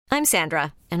I'm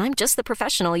Sandra, and I'm just the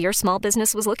professional your small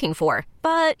business was looking for.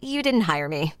 But you didn't hire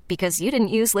me because you didn't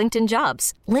use LinkedIn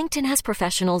Jobs. LinkedIn has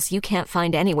professionals you can't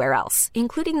find anywhere else,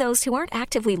 including those who aren't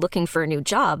actively looking for a new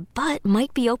job, but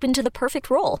might be open to the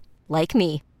perfect role, like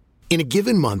me. In a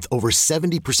given month, over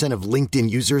 70% of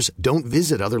LinkedIn users don't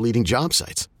visit other leading job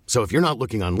sites. So if you're not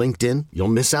looking on LinkedIn, you'll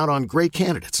miss out on great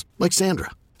candidates like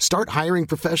Sandra. Start hiring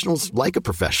professionals like a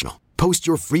professional. Post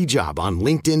your free job on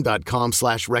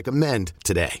linkedin.com/recommend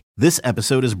today. This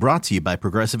episode is brought to you by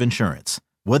Progressive Insurance.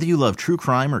 Whether you love true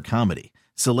crime or comedy,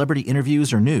 celebrity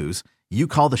interviews or news, you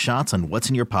call the shots on what's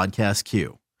in your podcast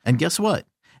queue. And guess what?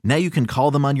 Now you can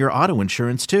call them on your auto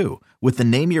insurance too with the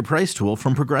Name Your Price tool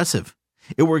from Progressive.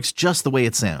 It works just the way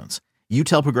it sounds. You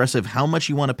tell Progressive how much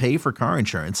you want to pay for car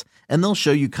insurance, and they'll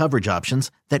show you coverage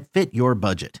options that fit your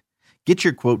budget. Get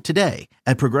your quote today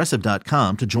at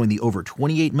Progressive.com to join the over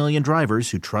 28 million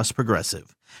drivers who trust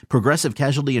Progressive. Progressive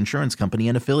Casualty Insurance Company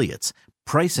and Affiliates.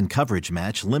 Price and coverage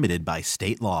match limited by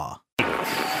state law.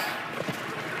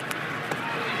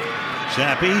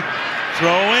 Zappi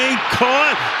throwing,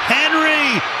 caught,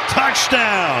 Henry,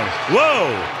 touchdown.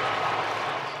 Whoa.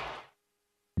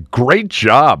 Great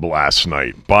job last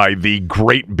night by the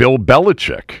great Bill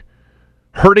Belichick,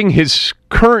 hurting his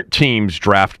current team's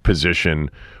draft position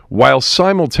while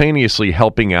simultaneously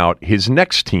helping out his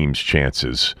next team's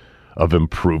chances of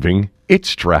improving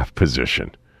its draft position.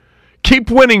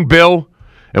 Keep winning, Bill,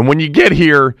 and when you get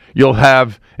here, you'll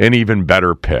have an even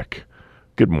better pick.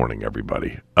 Good morning,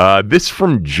 everybody. This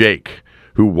from Jake,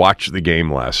 who watched the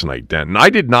game last night, Denton. I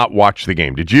did not watch the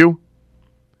game. Did you?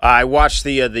 I watched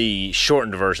the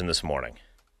shortened version this morning.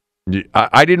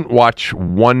 I didn't watch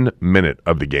 1 minute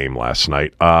of the game last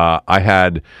night. I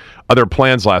had other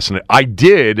plans last night. I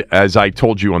did, as I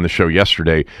told you on the show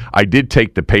yesterday, I did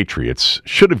take the Patriots.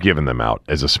 Should have given them out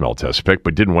as a smell test pick,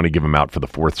 but didn't want to give them out for the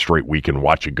fourth straight week and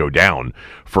watch it go down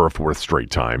for a fourth straight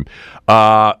time.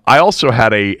 I also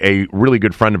had a really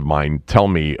good friend of mine tell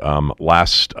me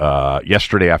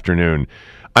yesterday afternoon,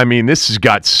 I mean, this has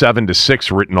got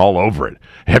 7-6 written all over it.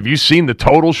 Have you seen the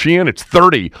total, Sheehan? It's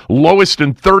 30, lowest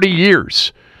in 30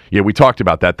 years. Yeah, we talked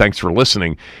about that. Thanks for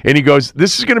listening. And he goes,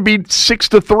 this is going to be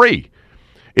 6-3.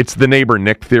 It's the neighbor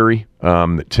Nick theory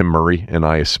that Tim Murray and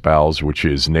I espouse, which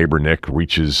is neighbor Nick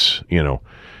reaches,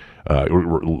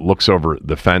 looks over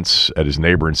the fence at his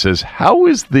neighbor and says, how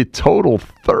is the total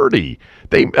 30?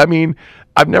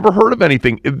 I've never heard of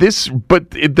anything.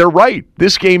 But they're right.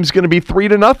 This game's going to be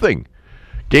 3-0.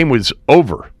 Game was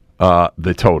over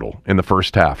the total in the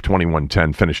first half,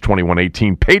 21-10, finished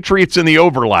 21-18. Patriots in the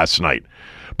over last night.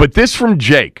 But this from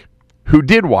Jake, who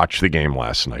did watch the game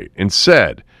last night, and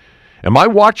said, am I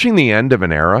watching the end of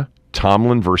an era,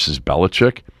 Tomlin versus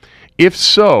Belichick? If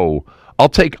so, I'll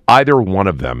take either one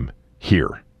of them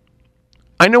here.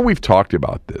 I know we've talked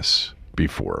about this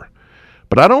before,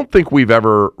 but I don't think we've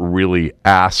ever really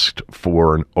asked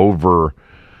for an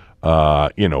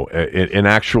an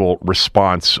actual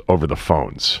response over the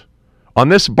phones. On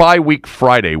this bye-week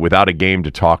Friday without a game to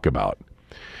talk about,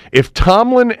 if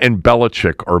Tomlin and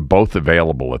Belichick are both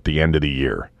available at the end of the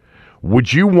year,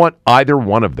 would you want either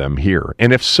one of them here?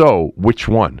 And if so, which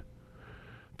one?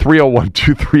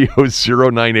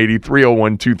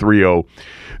 301-230-0980,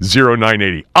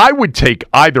 301-230-0980. I would take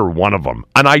either one of them.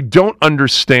 And I don't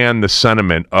understand the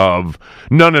sentiment of,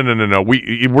 no.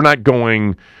 We're not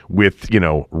going with,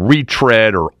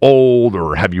 retread or old,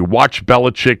 or have you watched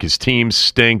Belichick? His teams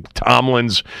stink.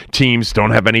 Tomlin's teams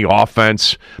don't have any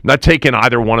offense. I'm not taking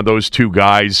either one of those two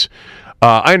guys.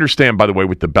 I understand, by the way,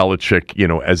 with the Belichick,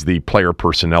 as the player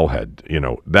personnel head,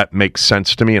 that makes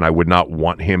sense to me, and I would not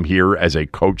want him here as a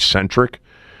coach-centric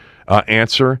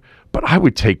answer. But I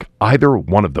would take either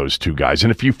one of those two guys. And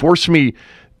if you force me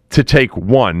to take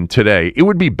one today, it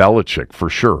would be Belichick for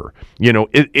sure.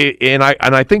 And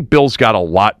I think Bill's got a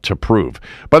lot to prove.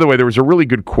 By the way, there was a really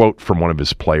good quote from one of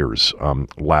his players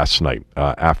last night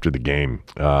after the game.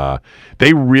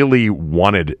 They really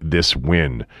wanted this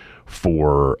win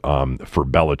for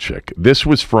Belichick. This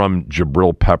was from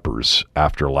Jabril Peppers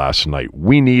after last night.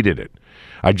 We needed it.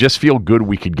 I just feel good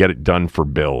we could get it done for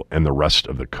Bill and the rest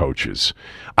of the coaches.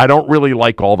 I don't really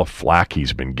like all the flack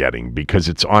he's been getting because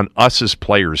it's on us as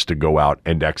players to go out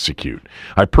and execute.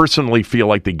 I personally feel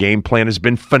like the game plan has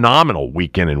been phenomenal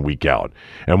week in and week out.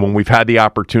 And when we've had the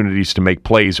opportunities to make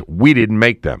plays, we didn't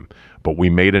make them, but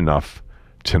we made enough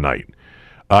tonight.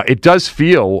 It does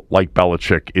feel like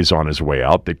Belichick is on his way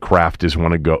out, that Kraft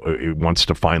wants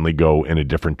to finally go in a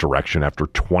different direction after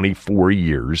 24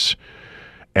 years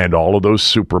and all of those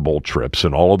Super Bowl trips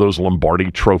and all of those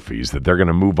Lombardi trophies, that they're going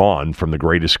to move on from the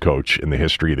greatest coach in the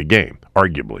history of the game,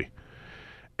 arguably.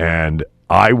 And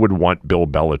I would want Bill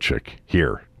Belichick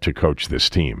here to coach this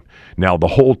team. Now, the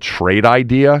whole trade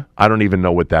idea, I don't even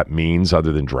know what that means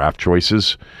other than draft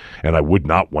choices. And I would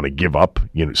not want to give up,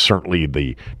 certainly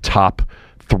the top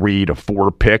 3 to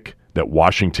 4 pick that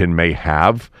Washington may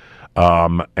have.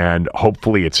 And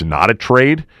hopefully it's not a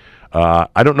trade.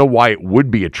 I don't know why it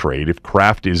would be a trade. If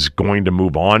Kraft is going to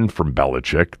move on from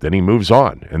Belichick, then he moves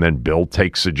on. And then Bill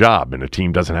takes a job, and a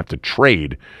team doesn't have to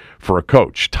trade for a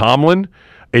coach. Tomlin,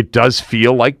 it does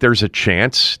feel like there's a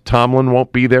chance Tomlin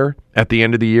won't be there at the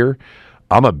end of the year.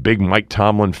 I'm a big Mike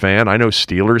Tomlin fan. I know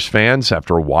Steelers fans,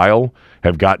 after a while,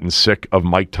 have gotten sick of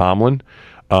Mike Tomlin.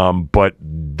 But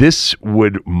this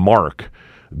would mark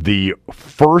the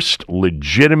first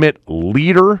legitimate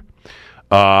leader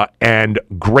and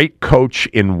great coach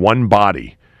in one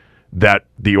body that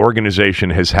the organization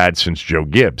has had since Joe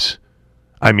Gibbs.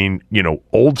 I mean,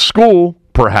 old school,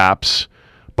 perhaps,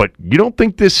 but you don't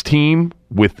think this team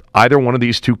with either one of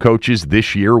these two coaches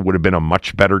this year would have been a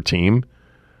much better team?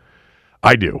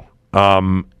 I do.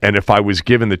 And if I was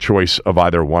given the choice of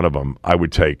either one of them, I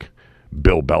would take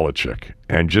Bill Belichick.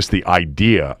 And just the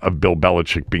idea of Bill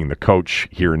Belichick being the coach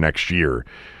here next year,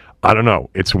 I don't know.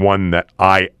 It's one that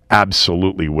I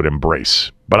absolutely would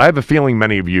embrace. But I have a feeling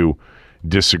many of you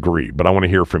disagree. But I want to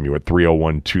hear from you at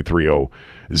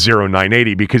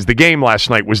 301-230-0980 because the game last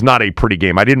night was not a pretty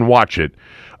game. I didn't watch it.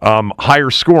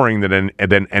 Higher scoring than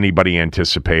anybody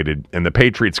anticipated. And the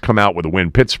Patriots come out with a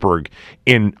win. Pittsburgh,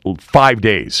 in 5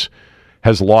 days,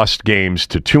 has lost games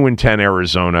to 2-10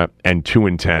 Arizona and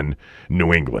 2-10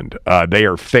 New England. They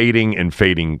are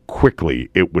fading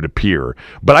quickly, it would appear.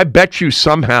 But I bet you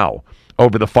somehow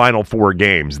over the final 4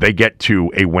 games they get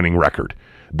to a winning record,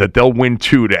 that they'll win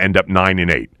 2 to end up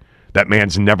 9-8. That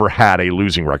man's never had a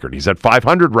losing record. He's had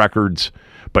 500 records,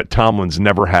 but Tomlin's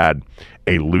never had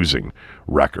a losing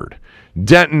record.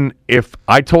 Denton, if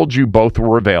I told you both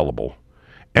were available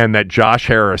and that Josh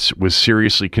Harris was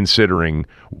seriously considering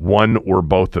one or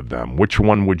both of them, which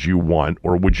one would you want,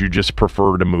 or would you just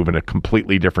prefer to move in a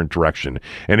completely different direction?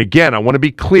 And again, I want to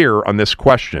be clear on this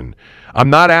question. I'm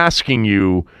not asking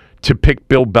you to pick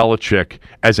Bill Belichick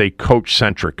as a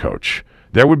coach-centric coach.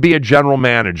 There would be a general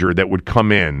manager that would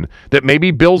come in that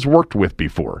maybe Bill's worked with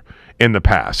before in the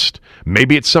past.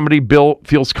 Maybe it's somebody Bill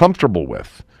feels comfortable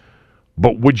with.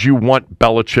 But would you want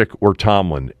Belichick or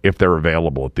Tomlin if they're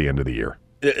available at the end of the year?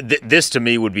 This, to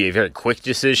me, would be a very quick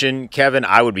decision, Kevin.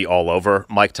 I would be all over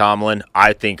Mike Tomlin.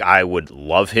 I think I would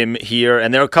love him here.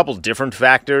 And there are a couple different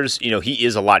factors. He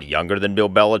is a lot younger than Bill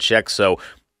Belichick, so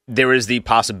there is the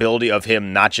possibility of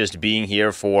him not just being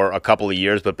here for a couple of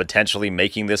years, but potentially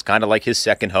making this kind of like his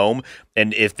second home.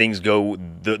 And if things go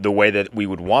the way that we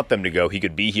would want them to go, he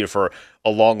could be here for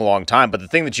a long, long time. But the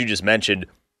thing that you just mentioned,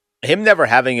 him never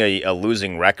having a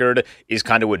losing record is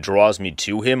kind of what draws me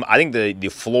to him. I think the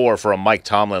floor for a Mike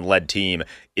Tomlin-led team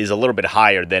is a little bit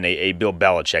higher than a Bill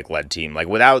Belichick-led team. Like,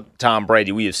 without Tom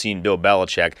Brady, we have seen Bill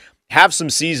Belichick have some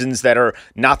seasons that are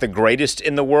not the greatest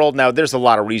in the world. Now, there's a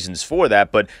lot of reasons for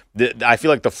that, but I feel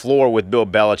like the floor with Bill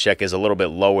Belichick is a little bit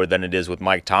lower than it is with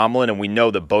Mike Tomlin, and we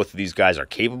know that both of these guys are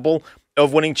capable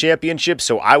of winning championships,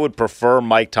 so I would prefer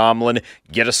Mike Tomlin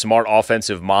get a smart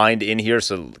offensive mind in here,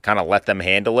 so kind of let them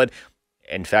handle it.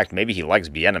 In fact, maybe he likes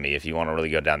Bieniemy if you want to really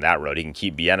go down that road. He can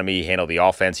keep Bieniemy, handle the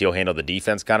offense, he'll handle the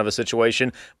defense kind of a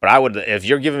situation. But I would, if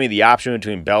you're giving me the option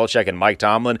between Belichick and Mike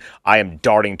Tomlin, I am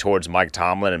darting towards Mike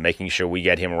Tomlin and making sure we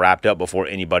get him wrapped up before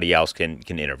anybody else can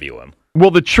interview him.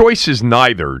 Well, the choice is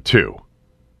neither, too.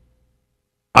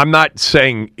 I'm not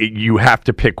saying you have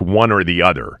to pick one or the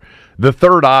other. The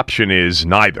third option is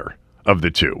neither of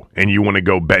the two. And you want to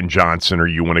go Ben Johnson, or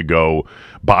you want to go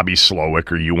Bobby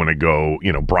Slowick, or you want to go,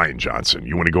 Brian Johnson.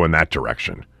 You want to go in that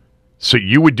direction. So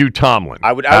you would do Tomlin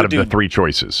out of the three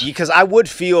choices. Because I would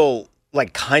feel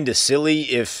like kind of silly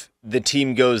if the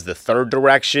team goes the third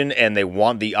direction and they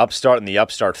want the upstart and the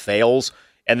upstart fails.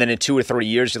 And then in 2 or 3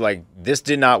 years, you're like, this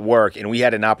did not work. And we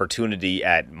had an opportunity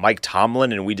at Mike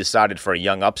Tomlin and we decided for a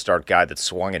young upstart guy that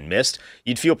swung and missed.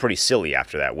 You'd feel pretty silly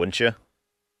after that, wouldn't you?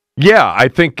 Yeah, I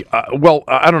think,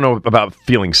 I don't know about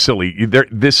feeling silly.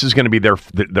 This is going to be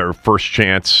their first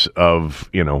chance of,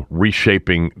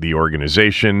 reshaping the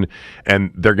organization,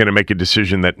 and they're going to make a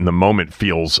decision that in the moment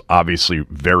feels obviously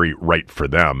very right for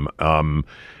them.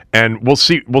 And we'll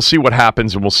see what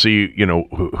happens, and we'll see,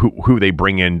 who they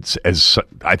bring in. As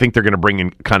I think they're going to bring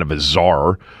in kind of a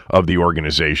czar of the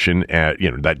organization,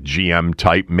 that GM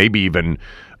type, maybe even,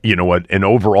 an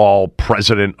overall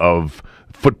president of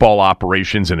football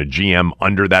operations and a GM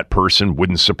under that person.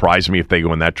 Wouldn't surprise me if they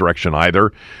go in that direction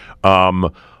either.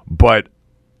 But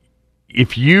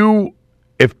if you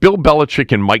if Bill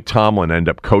Belichick and Mike Tomlin end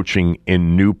up coaching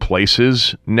in new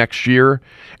places next year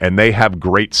and they have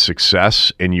great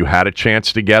success and you had a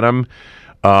chance to get them,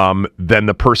 then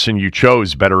the person you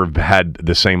chose better have had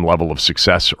the same level of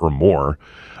success or more.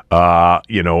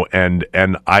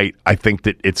 And I think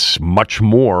that it's much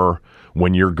more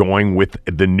when you're going with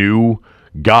the new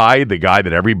guy, the guy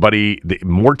that everybody,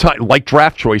 more time, like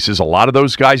draft choices, a lot of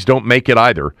those guys don't make it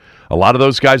either. A lot of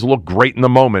those guys look great in the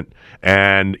moment.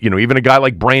 And, even a guy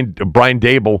like Brian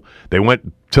Dable, they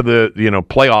went to the,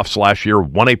 playoffs last year,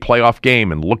 won a playoff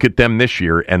game, and look at them this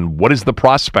year. And what is the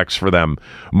prospects for them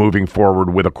moving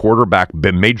forward with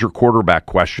a major quarterback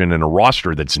question and a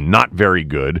roster that's not very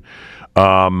good?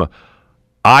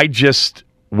 I just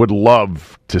would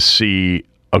love to see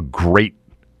a great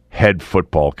head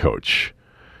football coach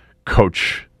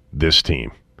this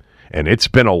team. And it's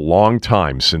been a long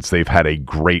time since they've had a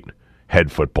great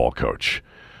head football coach.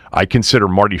 I consider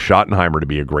Marty Schottenheimer to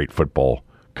be a great football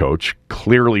coach.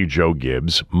 Clearly Joe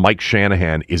Gibbs. Mike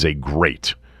Shanahan is a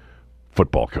great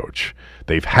football coach.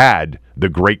 They've had the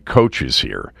great coaches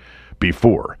here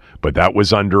before, but that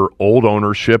was under old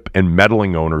ownership and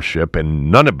meddling ownership,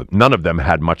 and none of them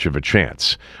had much of a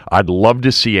chance. I'd love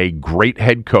to see a great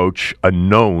head coach, a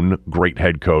known great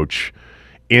head coach,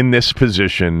 in this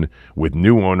position with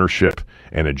new ownership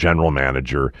and a general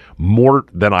manager, more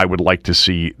than I would like to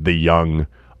see the young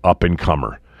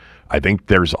up-and-comer. I think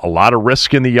there's a lot of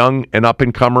risk in the young and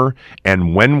up-and-comer,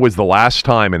 and when was the last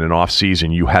time in an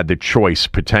offseason you had the choice,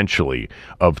 potentially,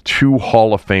 of 2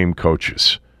 Hall of Fame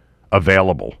coaches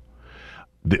available?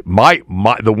 The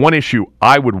one issue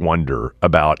I would wonder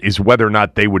about is whether or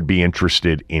not they would be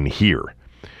interested in here.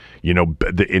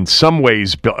 In some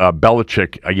ways,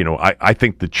 Belichick, I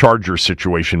think the Chargers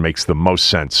situation makes the most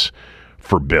sense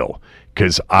for Bill,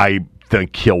 because I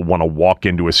think he'll want to walk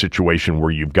into a situation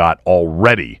where you've got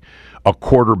already a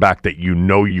quarterback that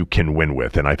you can win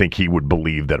with, and I think he would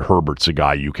believe that Herbert's a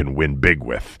guy you can win big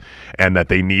with, and that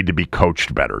they need to be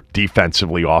coached better,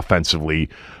 defensively, offensively,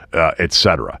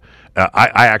 etc.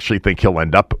 I actually think he'll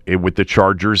end up with the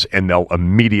Chargers, and they'll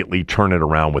immediately turn it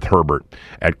around with Herbert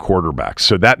at quarterback.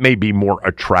 So that may be more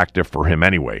attractive for him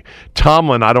anyway.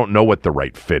 Tomlin, I don't know what the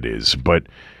right fit is, but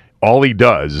all he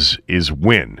does is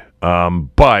win.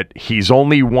 But he's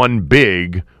only won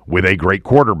big with a great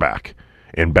quarterback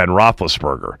in Ben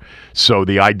Roethlisberger. So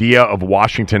the idea of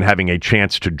Washington having a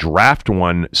chance to draft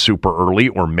one super early,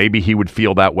 or maybe he would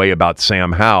feel that way about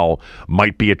Sam Howell,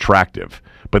 might be attractive.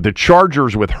 But the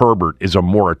Chargers with Herbert is a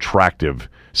more attractive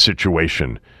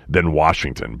situation than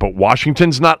Washington. But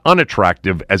Washington's not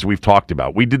unattractive, as we've talked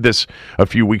about. We did this a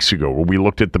few weeks ago where we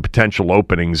looked at the potential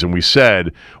openings and we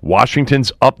said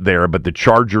Washington's up there, but the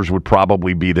Chargers would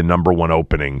probably be the number 1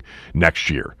 opening next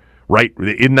year. Right?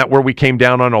 Isn't that where we came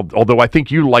down on? Although I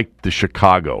think you liked the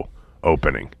Chicago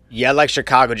opening. Yeah, I like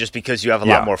Chicago just because you have a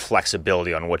lot more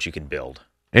flexibility on what you can build.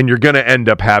 And you're going to end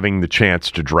up having the chance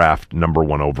to draft number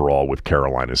 1 overall with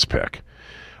Carolina's pick.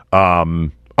 All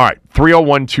right,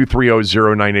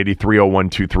 301-230-0980,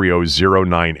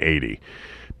 301-230-0980.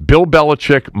 Bill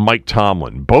Belichick, Mike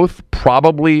Tomlin, both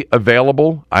probably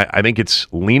available. I think it's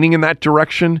leaning in that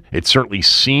direction. It certainly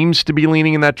seems to be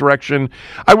leaning in that direction.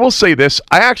 I will say this.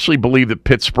 I actually believe that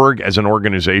Pittsburgh as an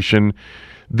organization,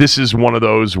 this is one of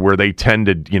those where they tend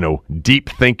to, deep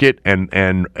think it and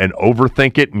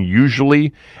overthink it, and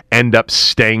usually end up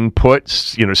staying put,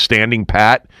 standing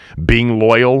pat, being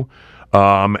loyal.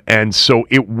 And so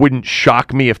it wouldn't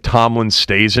shock me if Tomlin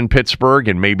stays in Pittsburgh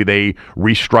and maybe they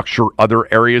restructure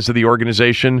other areas of the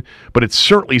organization. But it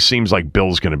certainly seems like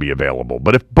Bill's going to be available.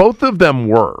 But if both of them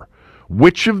were,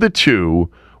 which of the two,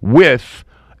 with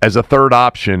as a third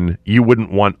option, you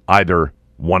wouldn't want either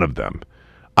one of them?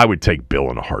 I would take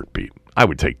Bill in a heartbeat. I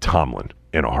would take Tomlin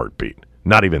in a heartbeat.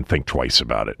 Not even think twice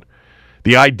about it.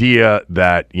 The idea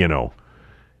that,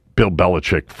 Bill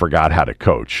Belichick forgot how to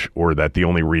coach, or that the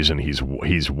only reason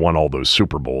he's won all those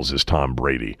Super Bowls is Tom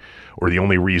Brady, or the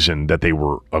only reason that they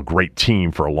were a great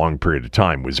team for a long period of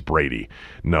time was Brady.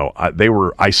 No, they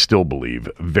were, I still believe,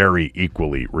 very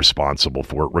equally responsible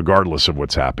for it, regardless of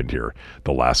what's happened here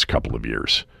the last couple of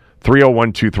years.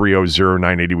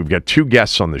 301-230-0980. We've got 2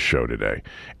 guests on the show today.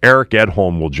 Eric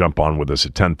Edholm will jump on with us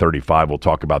at 10:35. We'll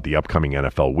talk about the upcoming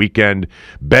NFL weekend.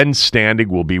 Ben Standig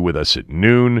will be with us at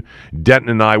noon. Denton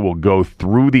and I will go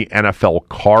through the NFL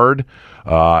card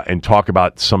and talk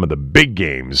about some of the big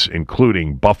games,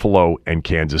 including Buffalo and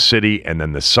Kansas City, and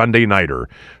then the Sunday nighter,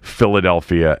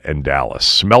 Philadelphia and Dallas.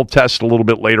 Smell test a little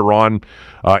bit later on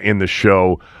in the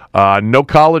show. No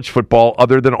college football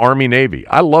other than Army-Navy.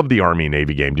 I love the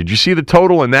Army-Navy game. Did you see the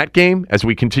total in that game as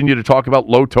we continue to talk about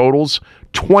low totals?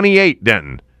 28,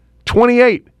 Denton.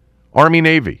 28,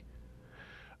 Army-Navy.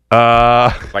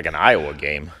 Like an Iowa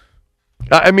game.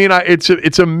 I mean,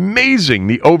 it's amazing,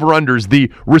 the over-unders,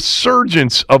 the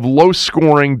resurgence of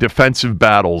low-scoring defensive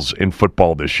battles in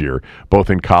football this year, both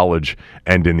in college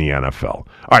and in the NFL. All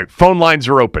right, phone lines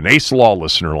are open. Ace Law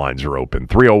listener lines are open.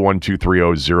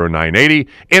 301-230-0980.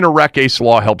 In a wreck, Ace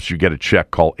Law helps you get a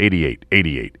check. Call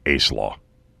 8888 Ace Law.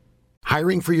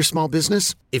 Hiring for your small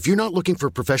business? If you're not looking for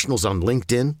professionals on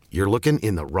LinkedIn, you're looking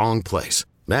in the wrong place.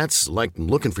 That's like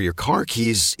looking for your car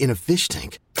keys in a fish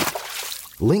tank.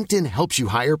 LinkedIn helps you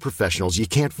hire professionals you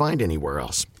can't find anywhere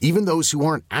else, even those who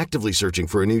aren't actively searching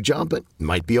for a new job but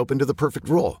might be open to the perfect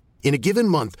role. In a given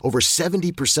month, over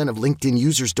 70% of LinkedIn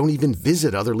users don't even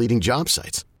visit other leading job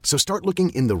sites. So start looking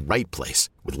in the right place.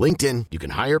 With LinkedIn, you can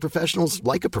hire professionals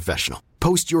like a professional.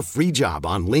 Post your free job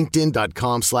on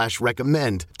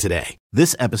linkedin.com/recommend today.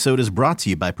 This episode is brought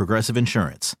to you by Progressive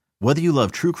Insurance. Whether you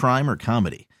love true crime or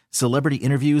comedy, celebrity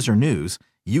interviews or news,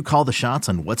 you call the shots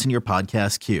on what's in your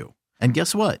podcast queue. And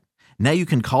guess what? Now you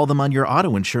can call them on your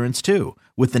auto insurance too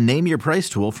with the Name Your Price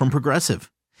tool from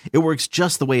Progressive. It works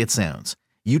just the way it sounds.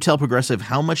 You tell Progressive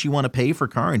how much you want to pay for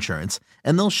car insurance,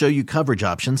 and they'll show you coverage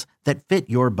options that fit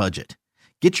your budget.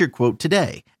 Get your quote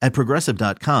today at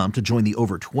Progressive.com to join the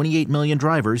over 28 million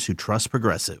drivers who trust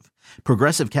Progressive.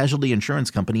 Progressive Casualty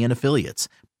Insurance Company and Affiliates.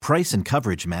 Price and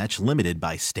coverage match limited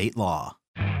by state law.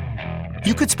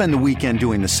 You could spend the weekend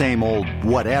doing the same old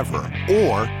whatever,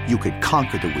 or you could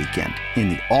conquer the weekend in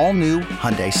the all-new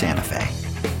Hyundai Santa Fe.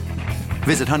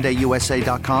 Visit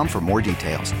HyundaiUSA.com for more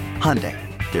details. Hyundai,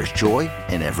 there's joy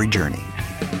in every journey.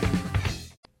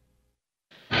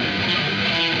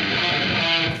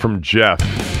 From Jeff.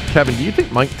 Kevin, do you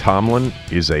think Mike Tomlin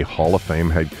is a Hall of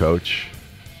Fame head coach?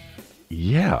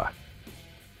 Yeah.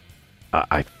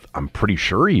 I'm pretty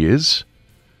sure he is.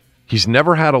 He's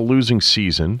never had a losing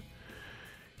season.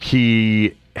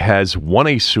 He has won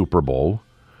a Super Bowl.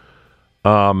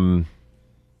 Mike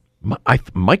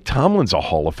Tomlin's a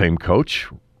Hall of Fame coach,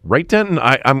 right, Denton?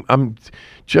 I'm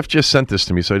Jeff just sent this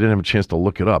to me, so I didn't have a chance to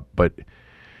look it up. But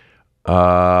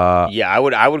yeah,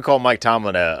 I would call Mike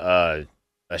Tomlin a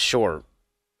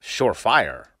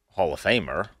surefire Hall of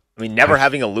Famer. I mean, never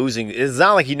having a losing. It's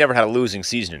not like he never had a losing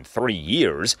season in 3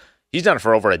 years. He's done it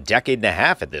for over a decade and a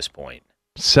half at this point.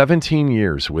 17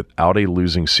 years without a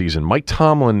losing season. Mike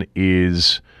Tomlin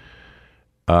is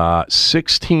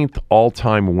 16th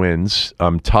all-time wins,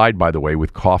 tied, by the way,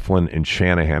 with Coughlin and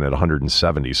Shanahan at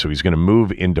 170. So he's going to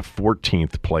move into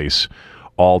 14th place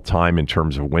all-time in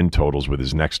terms of win totals with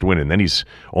his next win. And then he's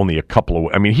only a couple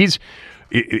of – I mean,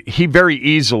 he very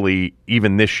easily,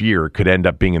 even this year, could end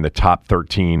up being in the top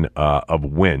 13 of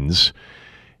wins.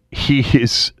 He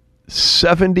is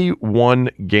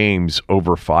 71 games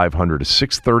over 500, a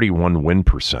 631 win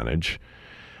percentage.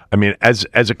 I mean, as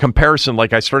a comparison,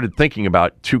 like I started thinking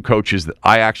about two coaches that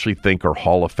I actually think are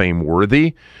Hall of Fame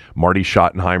worthy, Marty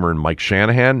Schottenheimer and Mike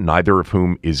Shanahan, neither of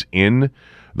whom is in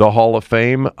the Hall of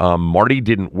Fame. Marty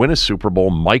didn't win a Super Bowl.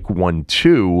 Mike won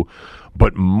 2,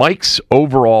 but Mike's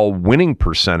overall winning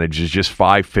percentage is just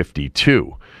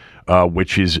 552.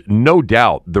 Which is no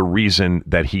doubt the reason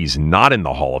that he's not in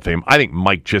the Hall of Fame. I think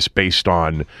Mike, just based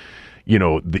on,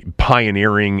 the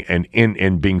pioneering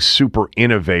and being super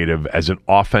innovative as an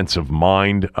offensive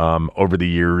mind over the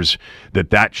years,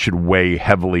 that should weigh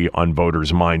heavily on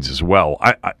voters' minds as well.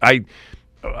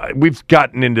 We've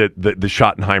gotten into the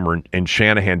Schottenheimer and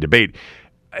Shanahan debate,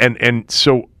 and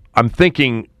so I'm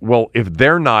thinking, well, if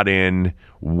they're not in,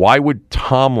 why would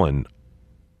Tomlin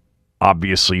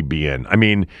obviously be in? I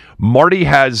mean, Marty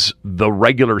has the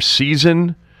regular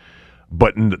season,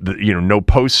 but no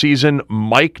postseason.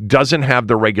 Mike doesn't have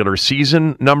the regular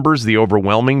season numbers, the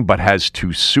overwhelming, but has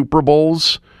 2 Super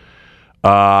Bowls.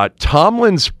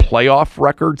 Tomlin's playoff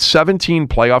record, 17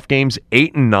 playoff games,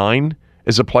 8-9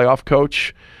 as a playoff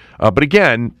coach. But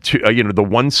again, the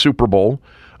 1 Super Bowl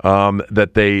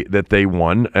that they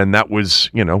won, and that was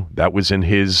in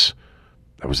his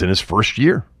first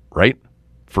year, right?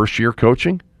 First year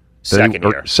coaching? Second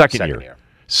year.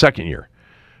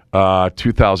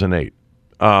 2008.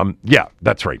 Yeah,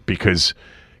 that's right, because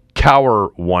Cowher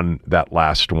won that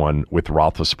last one with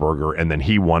Roethlisberger, and then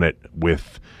he won it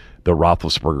with the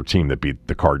Roethlisberger team that beat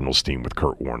the Cardinals team with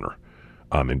Kurt Warner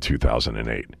in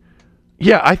 2008.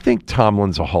 Yeah, I think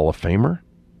Tomlin's a Hall of Famer.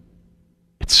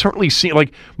 It certainly seemed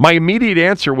like my immediate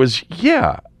answer was,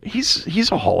 yeah, he's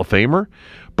a Hall of Famer,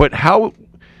 but how,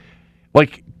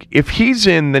 like, if he's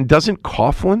in, then doesn't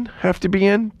Coughlin have to be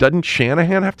in? Doesn't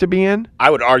Shanahan have to be in?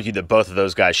 I would argue that both of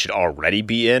those guys should already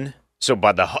be in. So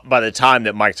by the time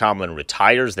that Mike Tomlin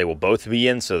retires, they will both be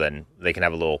in, so then they can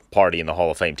have a little party in the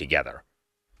Hall of Fame together.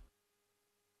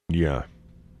 Yeah.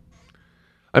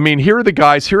 I mean, here are the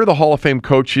guys, here are the Hall of Fame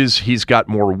coaches. He's got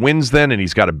more wins than, and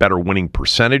he's got a better winning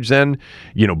percentage than.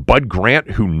 You know, Bud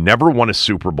Grant, who never won a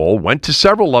Super Bowl, went to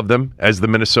several of them as the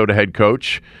Minnesota head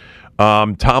coach.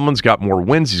 Tomlin's got more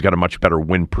wins. He's got a much better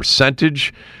win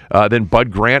percentage than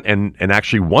Bud Grant and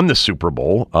actually won the Super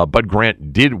Bowl. Bud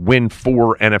Grant did win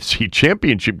 4 NFC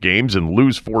championship games and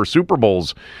lose 4 Super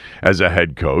Bowls as a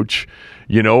head coach.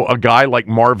 You know, a guy like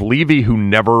Marv Levy, who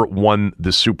never won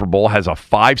the Super Bowl, has a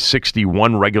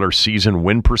 .561 regular season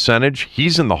win percentage.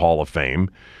 He's in the Hall of Fame.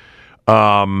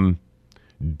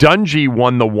 Dungy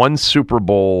won the 1 Super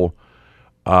Bowl.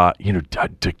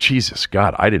 Jesus,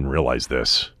 God, I didn't realize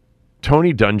this.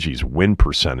 Tony Dungy's win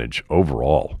percentage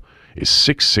overall is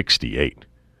 .668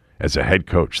 as a head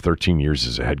coach, 13 years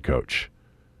as a head coach.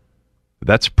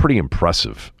 That's pretty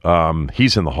impressive.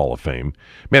 He's in the Hall of Fame.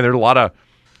 Man, there are a lot of...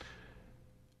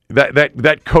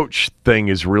 That coach thing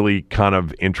is really kind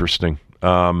of interesting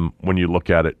when you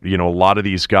look at it. You know, a lot of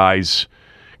these guys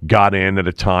got in at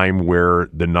a time where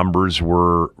the numbers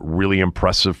were really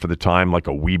impressive for the time, like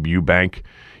a Weeb Eubank,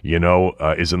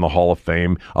 is in the Hall of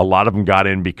Fame. A lot of them got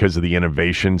in because of the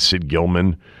innovation. Sid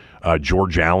Gilman,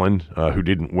 George Allen, who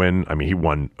didn't win. I mean, he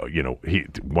won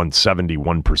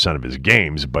 71% of his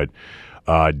games, but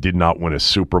did not win a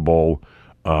Super Bowl.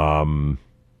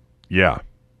 Yeah.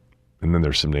 And then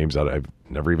there's some names that I've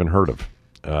never even heard of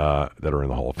that are in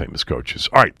the Hall of Fame as coaches.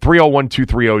 All right,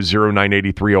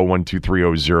 301-230-0980,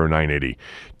 301-230-0980.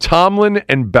 Tomlin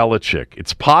and Belichick.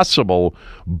 It's possible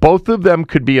both of them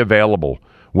could be available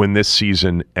when this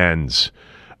season ends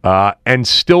and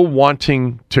still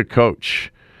wanting to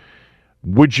coach.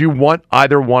 Would you want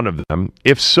either one of them?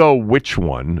 If so, which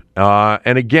one?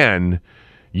 And again,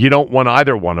 you don't want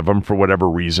either one of them for whatever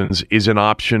reasons is an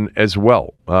option as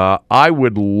well. I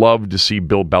would love to see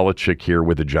Bill Belichick here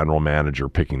with a general manager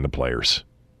picking the players.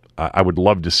 I would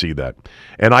love to see that.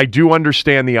 And I do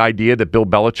understand the idea that Bill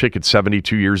Belichick at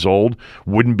 72 years old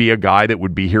wouldn't be a guy that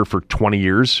would be here for 20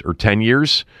 years or 10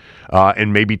 years.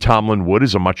 And maybe Tomlin Wood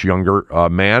is a much younger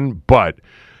man. But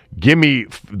give me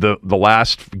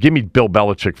give me Bill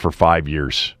Belichick for 5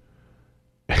 years.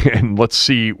 And let's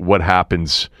see what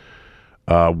happens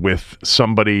with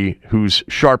somebody who's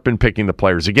sharp in picking the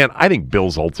players. Again, I think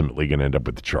Bill's ultimately going to end up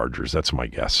with the Chargers. That's my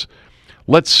guess.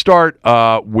 Let's start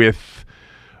with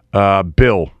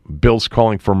Bill. Bill's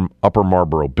calling from Upper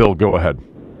Marlboro. Bill, go ahead.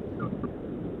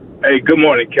 Hey, good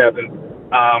morning, Kevin.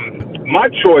 My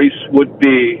choice would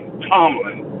be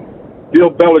Tomlin.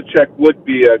 Bill Belichick would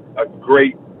be a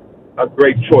great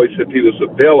choice if he was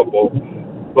available.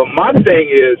 But my thing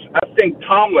is, I think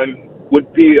Tomlin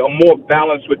would be a more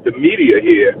balance with the media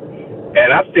here.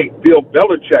 And I think Bill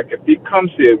Belichick, if he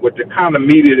comes here with the kind of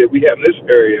media that we have in this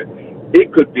area,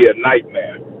 it could be a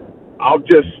nightmare. I'll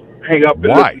just hang up and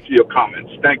listen to your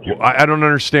comments. Thank you. Well, I don't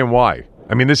understand why.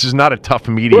 I mean, this is not a tough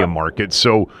media market,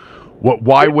 so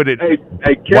why would it? Hey,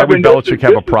 Kevin, why would Belichick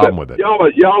have a problem with it?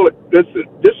 Y'all, listen,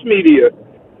 this media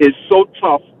is so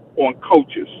tough on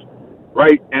coaches,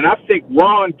 right? And I think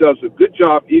Ron does a good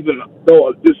job, even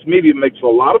though this media makes a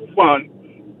lot of fun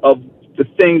of the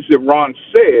things that Ron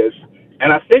says.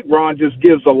 And I think Ron just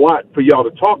gives a lot for y'all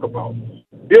to talk about.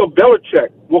 Bill Belichick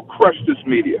will crush this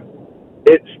media,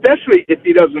 especially if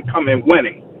he doesn't come in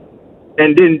winning.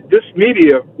 And then this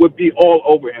media would be all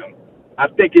over him. I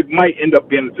think it might end up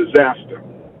being a disaster.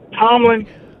 Tomlin,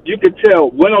 you could tell,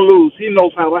 win or lose, he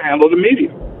knows how to handle the media.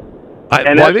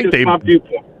 That's my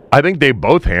viewpoint. I think they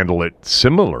both handle it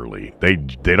similarly. They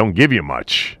don't give you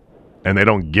much, and they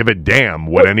don't give a damn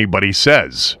what anybody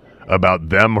says about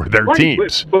them or their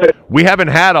teams. But we haven't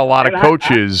had a lot of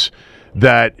coaches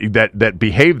that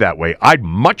behave that way. I'd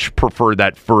much prefer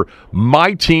that for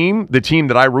my team, the team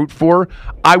that I root for.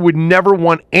 I would never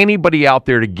want anybody out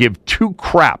there to give two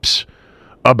craps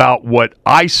about what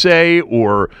I say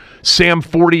or Sam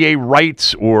Fortier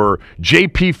writes or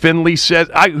J.P. Finley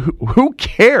says. Who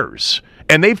cares?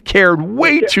 And they've cared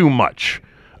way too much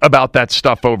about that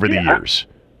stuff over the years.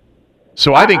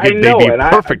 So I think they'd be a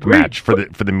perfect match for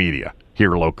the media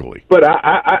here locally. But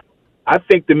I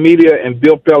think the media and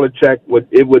Bill Belichick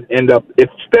would end up,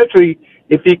 especially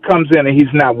if he comes in and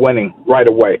he's not winning right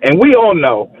away. And we all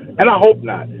know, and I hope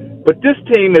not, but this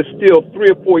team is still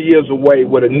 3 or 4 years away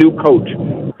with a new coach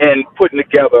and putting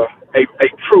together a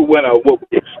true winner of what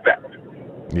we expect.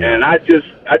 Yeah. And I just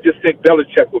think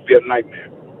Belichick would be a nightmare.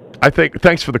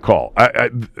 Thanks for the call.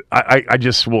 I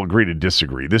just will agree to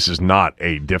disagree. This is not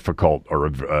a difficult or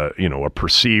a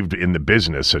perceived in the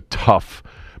business a tough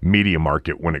media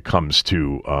market when it comes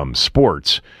to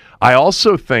sports. I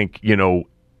also think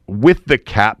with the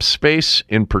cap space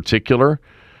in particular,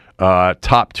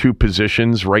 top two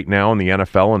positions right now in the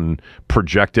NFL and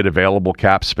projected available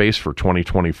cap space for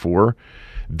 2024,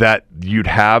 that you'd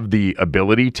have the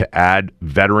ability to add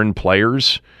veteran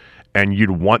players and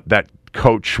you'd want that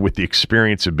coach with the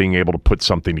experience of being able to put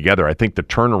something together. I think the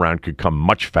turnaround could come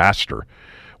much faster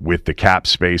with the cap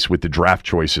space, with the draft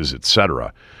choices, et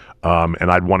cetera.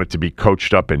 And I'd want it to be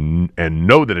coached up and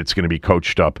know that it's going to be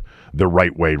coached up the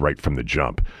right way right from the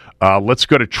jump. Let's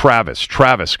go to Travis.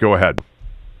 Travis, go ahead.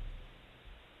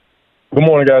 Good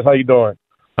morning, guys. How you doing?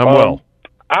 I'm well.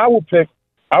 I will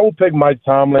pick Mike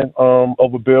Tomlin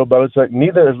over Bill Belichick.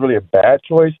 Neither is really a bad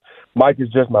choice. Mike is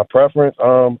just my preference.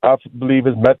 I believe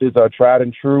his methods are tried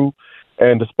and true.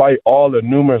 And despite all the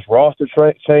numerous roster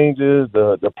changes,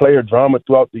 the player drama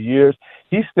throughout the years,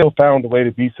 he still found a way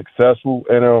to be successful.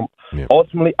 And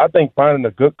ultimately, I think finding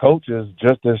a good coach is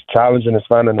just as challenging as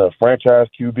finding a franchise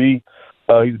QB.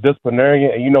 He's a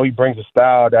disciplinarian, and he brings a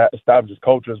style that establishes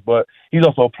cultures, but he's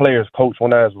also a player's coach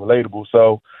when that is relatable.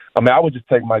 So, I would just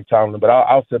take Mike Tomlin, but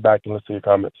I'll sit back and listen to your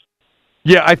comments.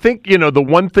 Yeah, I think, the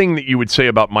one thing that you would say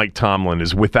about Mike Tomlin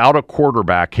is without a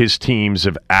quarterback, his teams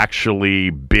have actually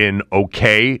been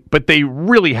okay, but they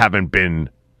really haven't been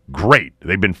great.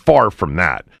 They've been far from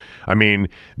that.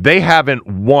 They haven't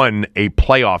won a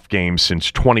playoff game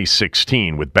since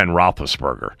 2016 with Ben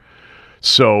Roethlisberger.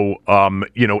 So, and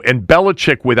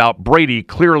Belichick without Brady,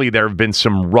 clearly there's been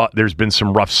some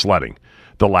rough sledding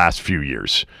the last few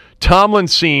years. Tomlin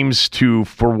seems to,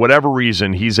 for whatever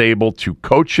reason, he's able to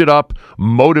coach it up,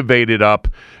 motivate it up,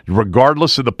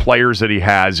 regardless of the players that he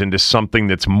has, into something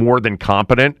that's more than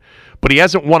competent. But he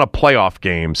hasn't won a playoff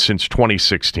game since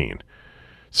 2016.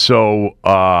 So,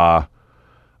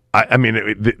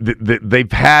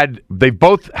 they've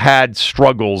both had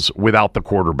struggles without the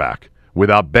quarterback,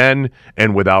 without Ben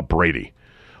and without Brady.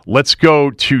 Let's go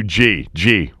to G.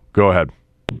 G, go ahead.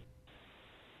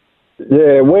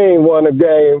 Yeah, we ain't won a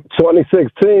game.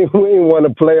 2016, we ain't won a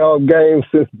playoff game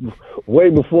since way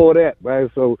before that, right?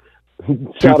 So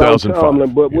shout out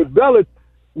Tomlin. But with Belichick,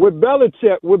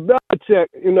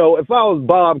 if I was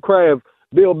Bob Kraft,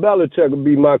 Bill Belichick would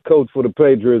be my coach for the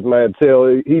Patriots, man.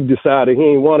 Till he decided he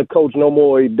ain't want to coach no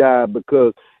more, he died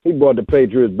because he brought the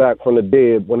Patriots back from the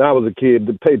dead. When I was a kid,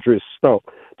 the Patriots stunk.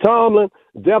 Tomlin,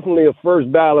 definitely a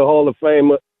first ballot Hall of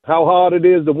Famer. How hard it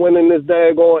is to win in this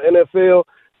daggone NFL.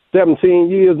 17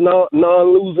 years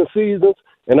non-losing seasons,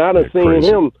 and I done seen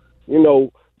him,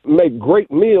 make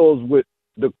great meals with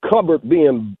the cupboard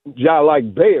being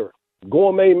like bare.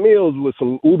 Gourmet meals with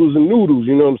some oodles and noodles,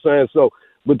 you know what I'm saying? So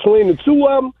between the two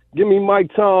of them, give me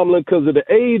Mike Tomlin because of the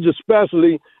age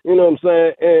especially, you know what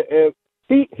I'm saying?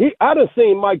 And I done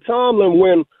seen Mike Tomlin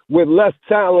win with less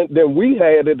talent than we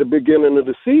had at the beginning of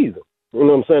the season. You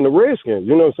know what I'm saying? The Redskins,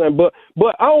 you know what I'm saying?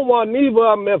 But I don't want neither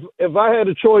of them. If I had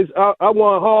a choice, I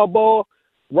want Harbaugh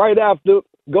right after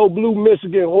Go Blue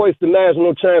Michigan hoist the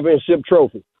national championship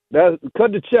trophy.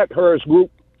 Cut the check, Hurst Group.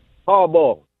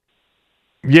 Harbaugh.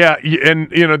 Yeah,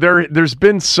 and, there's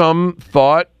been some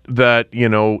thought that,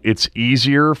 it's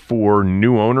easier for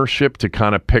new ownership to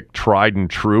kind of pick tried and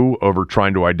true over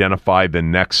trying to identify the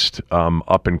next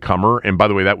up-and-comer. And by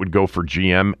the way, that would go for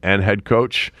GM and head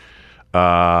coach.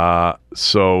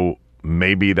 So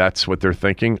maybe that's what they're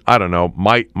thinking. I don't know.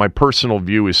 My personal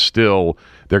view is still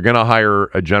they're going to hire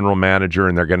a general manager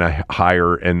and they're going to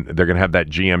have that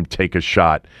GM take a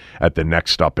shot at the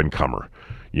next up and comer.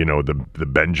 The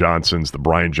Ben Johnsons, the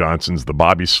Brian Johnsons, the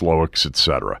Bobby Slowicks,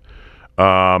 etc.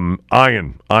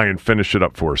 Ian, finish it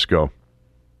up for us. Go.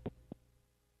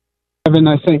 Evan,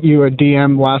 I sent you a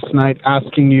DM last night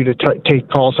asking you to take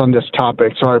calls on this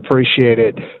topic, so I appreciate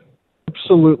it.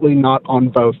 Absolutely not on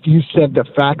both. You said the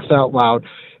facts out loud.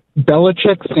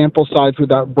 Belichick's sample size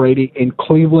without Brady in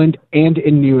Cleveland and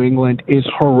in New England is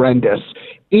horrendous.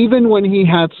 Even when he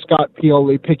had Scott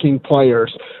Pioli picking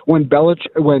players, when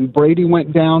Brady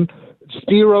went down,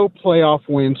 0 playoff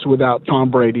wins without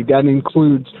Tom Brady. That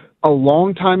includes a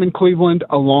long time in Cleveland,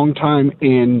 a long time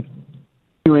in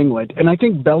New England. And I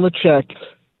think Belichick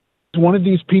is one of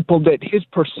these people that his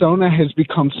persona has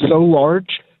become so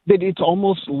large that it's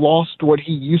almost lost what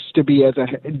he used to be as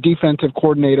a defensive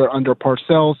coordinator under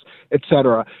Parcells,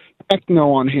 etc. Heck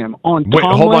no on him. Wait,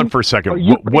 hold on for a second.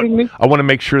 I want to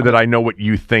make sure that I know what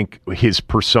you think his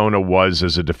persona was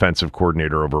as a defensive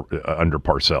coordinator under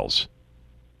Parcells.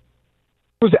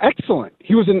 He was excellent.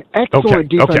 He was an excellent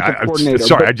defensive coordinator.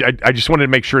 Sorry, I just wanted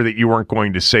to make sure that you weren't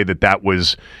going to say that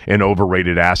was an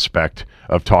overrated aspect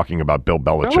of talking about Bill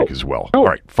Belichick as well. No, all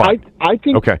right, fine.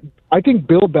 I think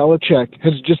Bill Belichick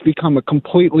has just become a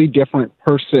completely different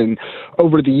person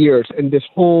over the years, and this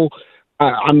whole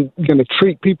I'm going to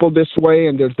treat people this way,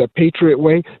 and there's the Patriot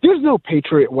way. There's no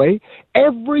Patriot way.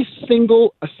 Every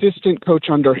single assistant coach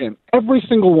under him, every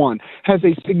single one, has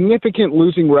a significant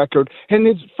losing record, and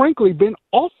it's frankly been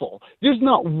awful. There's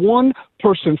not one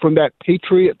person from that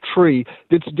Patriot tree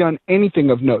that's done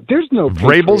anything of note. There's no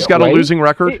Vrabel's got a losing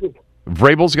record?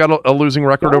 Vrabel's got a losing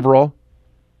record overall?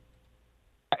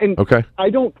 And okay. I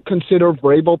don't consider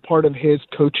Vrabel part of his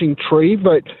coaching tree,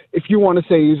 but if you want to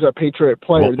say he's a Patriot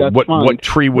player, that's fine. What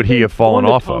tree would he have fallen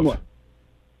off of?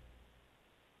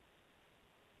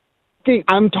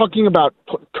 I'm talking about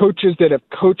coaches that have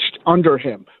coached under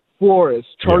him. Flores,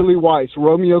 Charlie Weiss,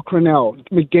 Romeo Crennel,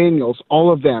 McDaniels,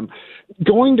 all of them.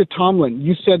 Going to Tomlin,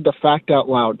 you said the fact out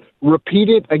loud. Repeat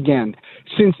it again.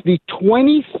 Since the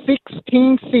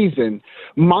 2016 season,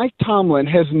 Mike Tomlin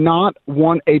has not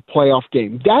won a playoff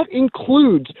game. That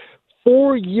includes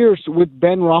 4 years with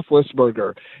Ben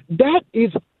Roethlisberger. That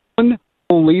is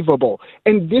unbelievable.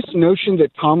 And this notion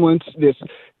that Tomlin's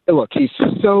look, he's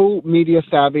so media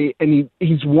savvy, and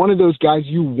he's one of those guys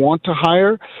you want to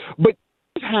hire, but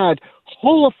he's had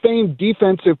Hall of Fame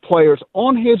defensive players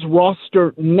on his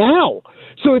roster now.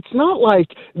 So it's not like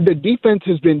the defense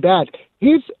has been bad.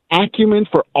 His acumen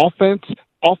for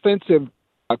offensive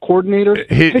coordinator,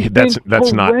 that's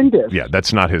horrendous.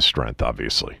 That's not his strength,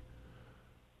 obviously.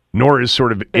 Nor is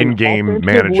sort of in-game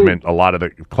management. A lot of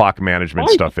the clock management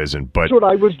stuff isn't. But what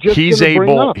I was just he's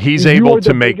able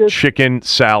to make biggest chicken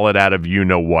salad out of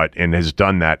you-know-what, and has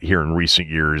done that here in recent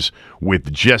years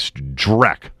with just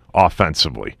dreck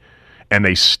offensively. And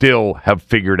they still have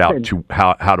figured out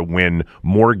how to win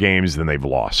more games than they've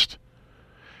lost.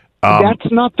 That's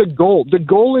not the goal. The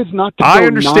goal is not to go I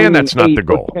understand that's not 9-8 the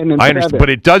goal. or 10-7. I understand, but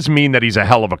it does mean that he's a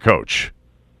hell of a coach.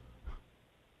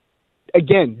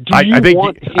 Again, do you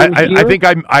want him here? I think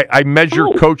I measure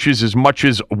coaches as much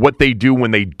as what they do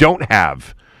when they don't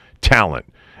have talent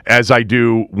as I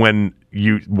do when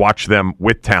you watch them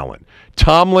with talent.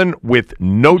 Tomlin with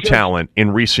no talent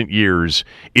in recent years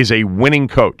is a winning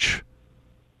coach.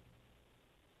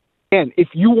 And if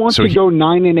you want to go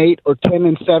 9-8 or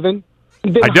 10-7,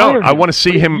 I don't. I want to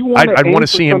see him. I want to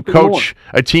see him coach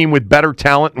a team with better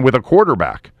talent and with a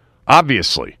quarterback.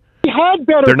 Obviously, he had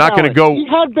better. They're not going to go. He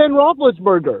had Ben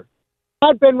Roethlisberger.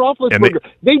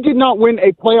 They did not win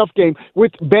a playoff game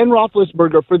with Ben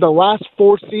Roethlisberger for the last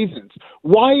 4 seasons.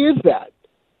 Why is that?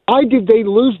 Why did they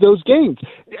lose those games?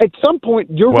 At some point,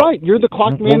 you're right. You're the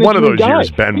clock management guy. One of those years,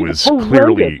 Ben was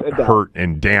clearly hurt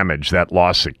and damaged. That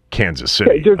loss at Kansas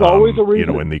City. There's always a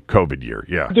reason. In the COVID year.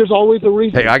 Yeah. There's always a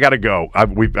reason. Hey, I got to go.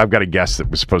 I've got a guest that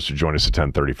was supposed to join us at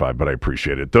 10:35, but I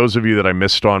appreciate it. Those of you that I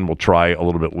missed on, we'll try a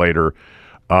little bit later.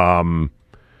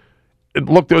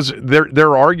 Look, there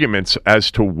are arguments as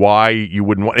to why you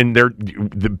wouldn't want, and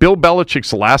the Bill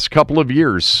Belichick's last couple of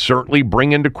years certainly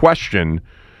bring into question.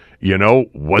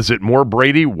 Was it more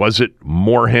Brady? Was it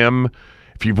more him?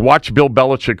 If you've watched Bill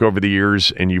Belichick over the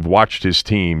years and you've watched his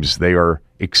teams, they are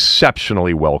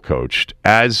exceptionally well coached,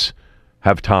 as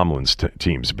have Tomlin's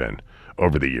teams been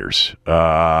over the years.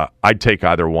 I'd take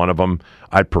either one of them.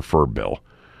 I'd prefer Bill.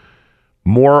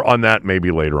 More on that maybe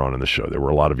later on in the show. There were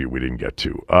a lot of you we didn't get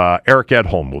to. Eric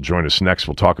Edholm will join us next.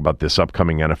 We'll talk about this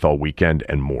upcoming NFL weekend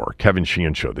and more. Kevin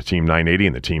Sheehan Show, the Team 980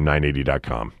 and the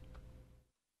Team980.com.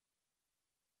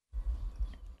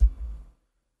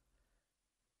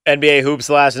 NBA hoops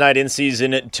last night,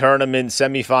 in-season tournament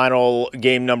semifinal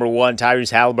game number 1.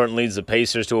 Tyrese Halliburton leads the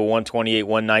Pacers to a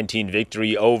 128-119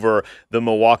 victory over the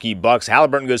Milwaukee Bucks.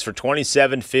 Halliburton goes for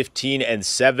 27, 15, and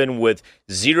 7 with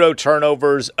 0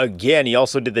 turnovers. Again, he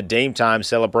also did the Dame time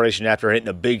celebration after hitting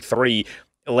a big 3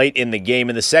 late in the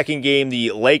game. In the second game, the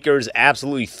Lakers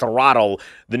absolutely throttle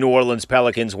the New Orleans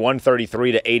Pelicans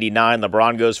 133-89.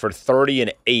 LeBron goes for 30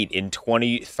 and 8 in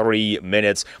 23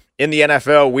 minutes. In the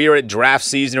NFL, we are at draft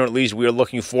season, or at least we are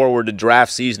looking forward to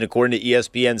draft season. According to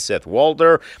ESPN Seth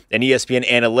Walder and ESPN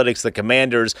Analytics, the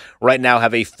Commanders right now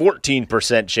have a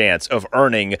 14% chance of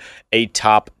earning a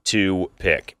top 2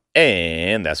 pick.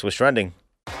 And that's what's trending.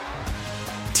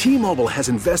 T-Mobile has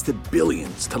invested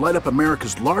billions to light up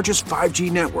America's largest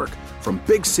 5G network, from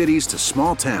big cities to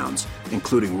small towns,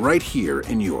 including right here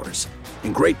in yours.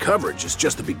 And great coverage is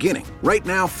just the beginning. Right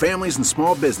now, families and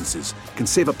small businesses can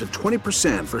save up to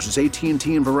 20% versus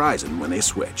AT&T and Verizon when they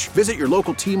switch. Visit your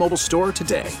local T-Mobile store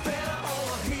today.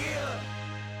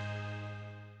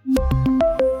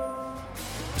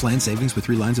 Plan savings with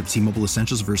 3 lines of T-Mobile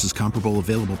Essentials versus comparable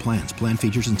available plans. Plan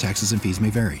features and taxes and fees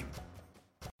may vary.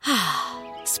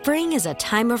 Spring is a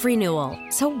time of renewal,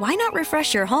 so why not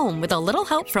refresh your home with a little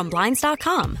help from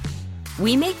Blinds.com?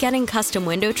 We make getting custom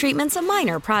window treatments a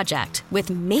minor project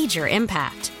with major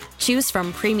impact. Choose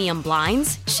from premium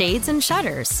blinds, shades, and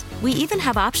shutters. We even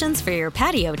have options for your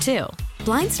patio, too.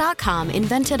 Blinds.com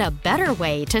invented a better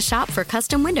way to shop for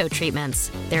custom window treatments.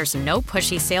 There's no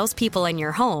pushy salespeople in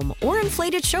your home or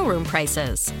inflated showroom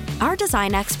prices. Our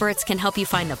design experts can help you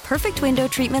find the perfect window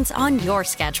treatments on your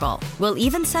schedule. We'll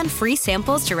even send free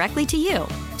samples directly to you.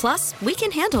 Plus, we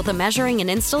can handle the measuring and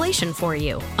installation for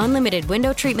you. Unlimited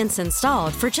window treatments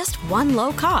installed for just one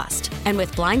low cost. And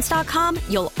with Blinds.com,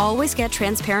 you'll always get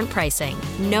transparent pricing.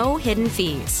 No hidden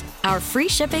fees. Our free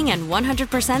shipping and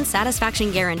 100% satisfaction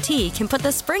guarantee can put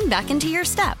the spring back into your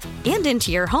step and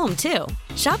into your home, too.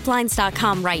 Shop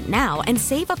Blinds.com right now and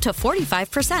save up to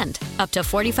 45%. Up to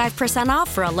 45%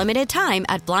 off for a limited time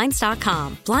at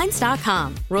Blinds.com.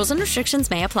 Blinds.com. Rules and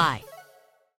restrictions may apply.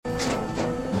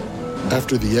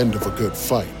 After the end of a good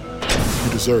fight,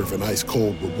 you deserve an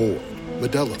ice-cold reward.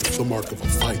 Modelo is the mark of a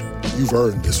fighter. You've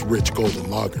earned this rich golden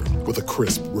lager with a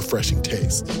crisp, refreshing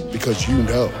taste. Because you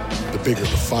know, the bigger the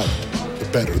fight, the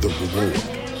better the reward.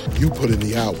 You put in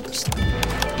the hours,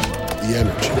 the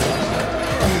energy,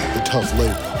 the tough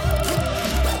labor.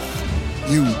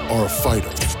 You are a fighter,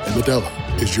 and Modelo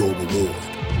is your reward.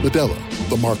 Modelo,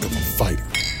 the mark of a fighter.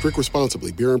 Drink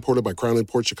responsibly. Beer imported by Crown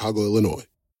Imports, Chicago, Illinois.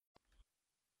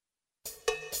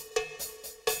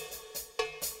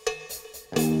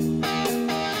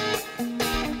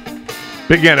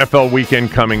 Big NFL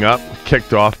weekend coming up,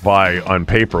 kicked off by, on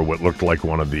paper, what looked like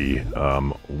one of the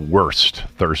worst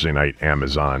Thursday night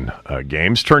Amazon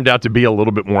games. Turned out to be a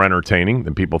little bit more entertaining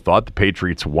than people thought. The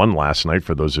Patriots won last night,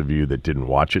 for those of you that didn't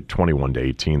watch it,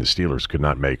 21-18. The Steelers could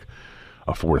not make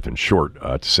a 4th and short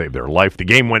to save their life. The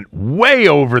game went way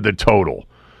over the total,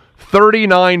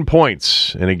 39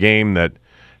 points in a game that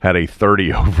had a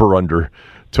 30 over-under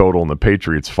total, and the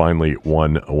Patriots finally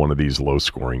won one of these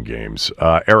low-scoring games.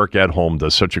 Eric Edholm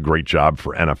does such a great job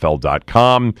for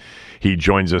NFL.com. He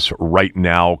joins us right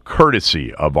now,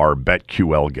 courtesy of our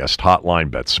BetQL guest hotline.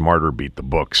 Bet smarter, beat the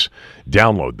books.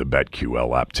 Download the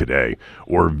BetQL app today,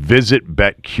 or visit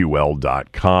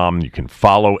BetQL.com. You can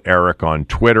follow Eric on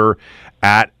Twitter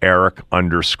at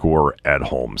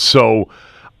Eric_Edholm. So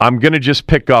I'm going to just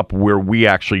pick up where we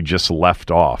actually just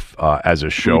left off as a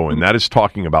show, and that is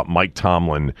talking about Mike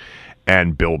Tomlin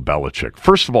and Bill Belichick.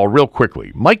 First of all, real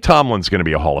quickly, Mike Tomlin's going to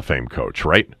be a Hall of Fame coach,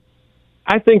 right?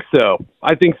 I think so.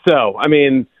 I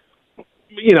mean,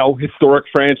 historic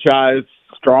franchise,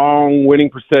 strong winning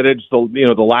percentage,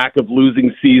 the lack of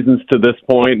losing seasons to this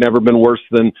point, never been worse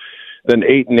than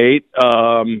 8-8,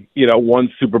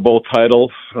 one Super Bowl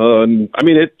title.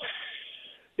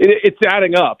 It's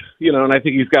adding up, and I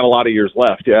think he's got a lot of years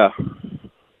left, yeah.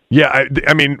 Yeah,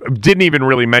 I mean, didn't even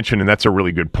really mention, and that's a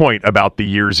really good point, about the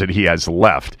years that he has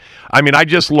left. I mean, I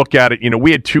just look at it,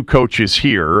 we had two coaches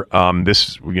here.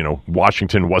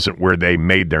 Washington wasn't where they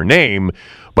made their name,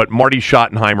 but Marty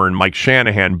Schottenheimer and Mike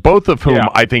Shanahan, both of whom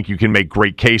I think you can make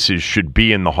great cases should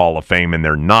be in the Hall of Fame, and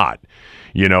they're not.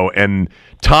 And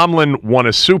Tomlin won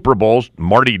a Super Bowl.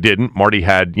 Marty didn't. Marty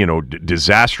had,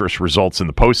 disastrous results in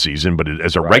the postseason, but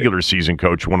as a regular season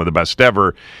coach, one of the best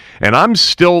ever. And I'm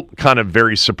still kind of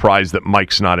very surprised that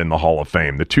Mike's not in the Hall of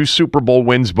Fame. The 2 Super Bowl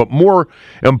wins, but more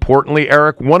importantly,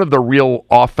 Eric, one of the real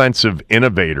offensive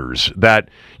innovators that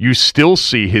you still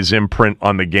see his imprint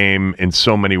on the game in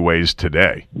so many ways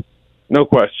today. No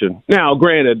question. Now,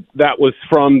 granted, that was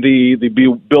from the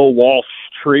Bill Walsh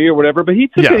tree or whatever, but he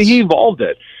took it, he evolved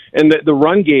it. And the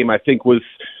run game, I think, was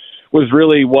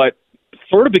really what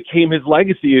sort of became his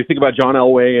legacy. You think about John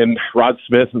Elway and Rod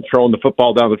Smith and throwing the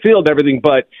football down the field and everything,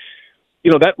 but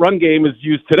that run game is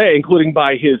used today, including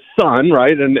by his son,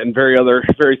 right, and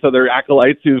various other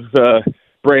acolytes who've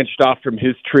branched off from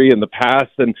his tree in the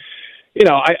past. And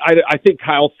I think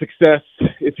Kyle's success,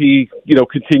 if he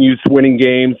continues winning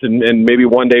games and maybe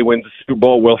one day wins the Super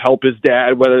Bowl, will help his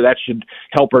dad. Whether that should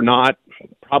help or not,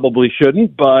 probably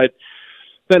shouldn't, but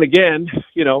then again,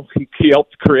 he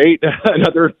helped create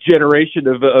another generation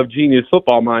of genius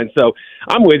football minds. So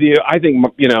I'm with you. I think,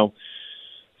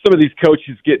 some of these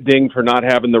coaches get dinged for not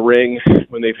having the ring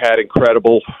when they've had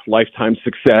incredible lifetime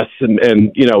success and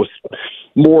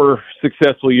more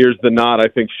successful years than not, I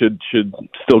think should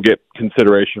still get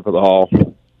consideration for the Hall.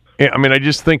 Yeah, I mean, I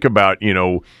just think about,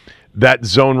 that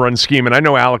zone run scheme, and I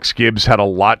know Alex Gibbs had a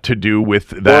lot to do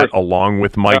with that along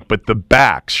with Mike, but the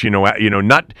backs,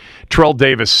 not Terrell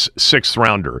Davis, 6th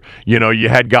rounder. You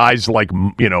had guys like,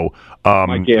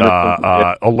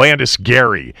 Alandis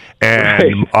Gary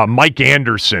and Mike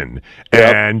Anderson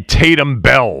and Tatum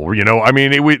Bell.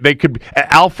 They could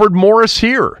Alfred Morris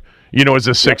here, as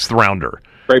a 6th rounder.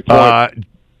 Great point.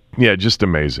 Yeah, just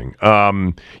amazing.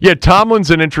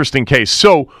 Tomlin's an interesting case.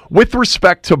 So, with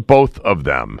respect to both of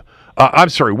them, I'm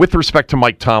sorry, with respect to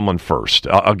Mike Tomlin first,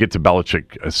 I'll get to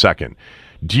Belichick a second.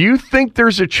 Do you think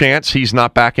there's a chance he's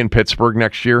not back in Pittsburgh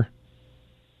next year?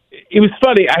 It was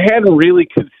funny. I hadn't really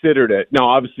considered it. Now,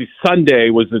 obviously, Sunday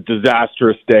was a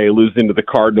disastrous day, losing to the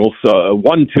Cardinals,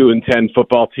 1-2-10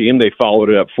 football team. They followed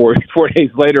it up 4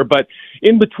 days later. But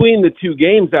in between the two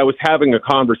games, I was having a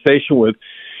conversation with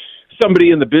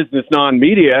somebody in the business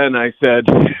non-media, and I said,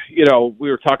 we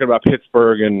were talking about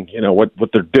Pittsburgh and, what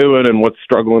they're doing and what's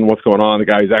struggling, what's going on. The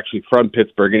guy who's actually from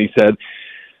Pittsburgh, and he said,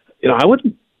 I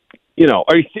wouldn't, I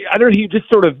don't know, he just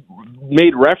sort of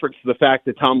made reference to the fact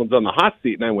that Tomlin's on the hot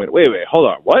seat, and I went, wait, hold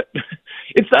on, what?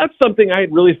 It's not something I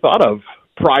had really thought of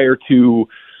prior to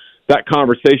that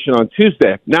conversation on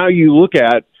Tuesday. Now you look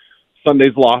at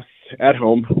Sunday's loss at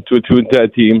home to a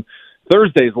 2-10 team,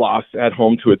 Thursday's loss at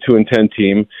home to a 2-10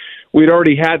 team. We'd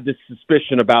already had this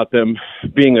suspicion about them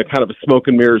being a kind of a smoke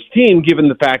and mirrors team, given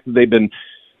the fact that they've been,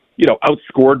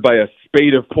 outscored by a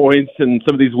spate of points, and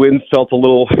some of these wins felt a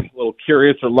little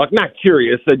curious or not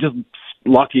curious, they're just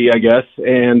lucky, I guess.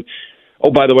 And oh,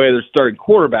 by the way, they're starting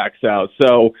quarterbacks out.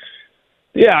 So,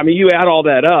 yeah, I mean, you add all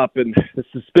that up, and the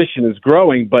suspicion is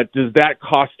growing. But does that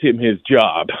cost him his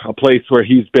job? A place where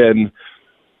he's been,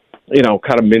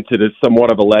 kind of minted as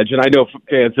somewhat of a legend. I know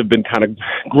fans have been kind of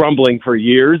grumbling for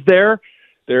years there.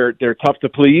 They're tough to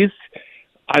please.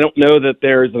 I don't know that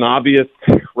there's an obvious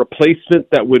replacement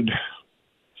that would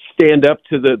stand up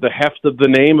to the heft of the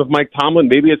name of Mike Tomlin.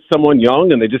 Maybe it's someone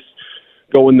young, and they just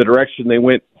go in the direction they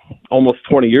went almost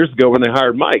 20 years ago when they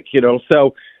hired Mike.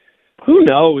 So who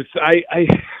knows? I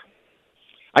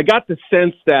got the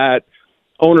sense that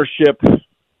ownership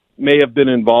may have been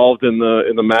involved in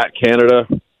the Matt Canada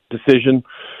decision.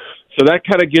 So that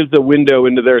kind of gives a window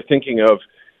into their thinking of,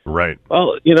 right.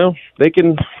 Well, they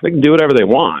can do whatever they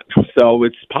want. So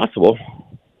it's possible.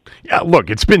 Yeah, look,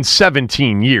 it's been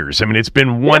 17 years. I mean, it's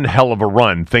been one hell of a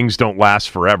run. Things don't last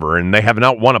forever, and they have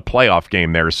not won a playoff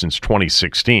game there since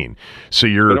 2016. So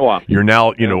you're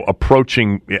now,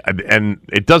 approaching, and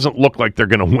it doesn't look like they're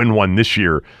going to win one this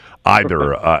year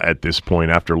either at this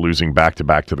point after losing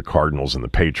back-to-back to the Cardinals and the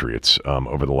Patriots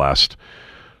over the last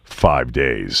 5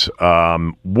 days.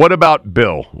 What about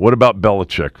Bill? What about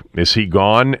Belichick? Is he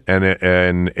gone?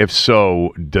 And if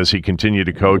so, does he continue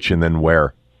to coach, and then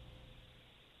where?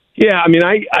 Yeah, I mean,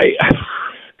 I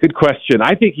good question.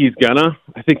 I think he's gonna.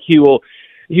 I think he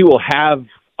will have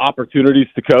opportunities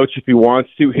to coach if he wants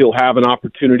to. He'll have an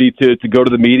opportunity to go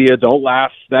to the media. Don't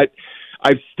laugh. That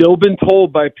I've still been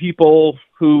told by people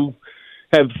who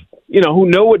have, who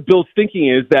know what Bill's thinking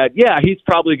is that, yeah, he's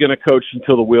probably going to coach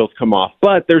until the wheels come off.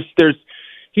 But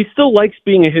he still likes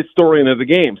being a historian of the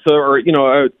game. So, or,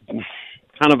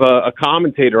 kind of a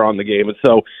commentator on the game. And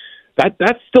so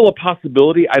that's still a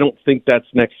possibility. I don't think that's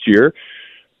next year.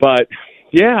 But,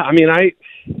 yeah, I mean,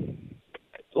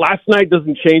 last night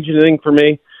doesn't change anything for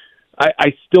me.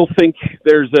 I still think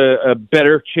there's a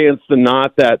better chance than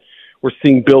not that we're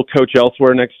seeing Bill coach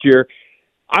elsewhere next year.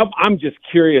 I'm just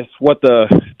curious what the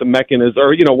mechanism,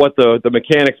 or what the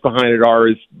mechanics behind it are.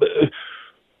 Is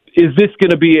this going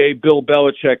to be a Bill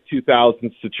Belichick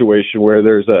 2000 situation where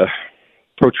there's a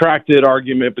protracted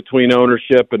argument between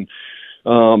ownership and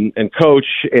coach,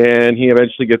 and he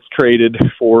eventually gets traded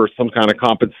for some kind of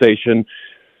compensation?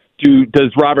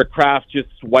 Does Robert Kraft just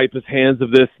wipe his hands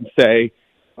of this and say,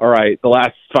 all right, the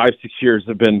last 5-6 years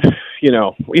have been,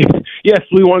 yes,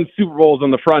 we won Super Bowls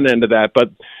on the front end of that, but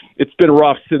it's been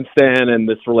rough since then, and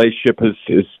this relationship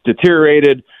has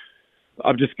deteriorated.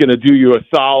 I'm just going to do you a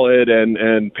solid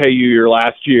and pay you your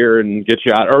last year and get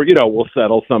you out, or we'll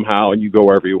settle somehow and you go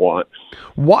wherever you want.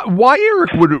 Why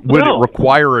Eric, would it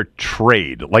require a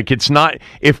trade? Like, it's not,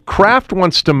 if Kraft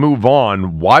wants to move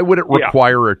on, why would it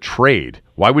require a trade?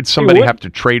 Why would somebody have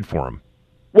to trade for him?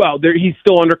 Well, he's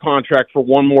still under contract for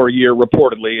one more year,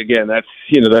 reportedly. Again, that's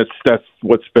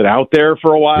what's been out there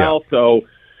for a while. Yeah. So,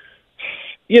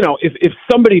 if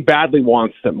somebody badly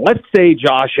wants him, let's say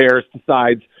Josh Harris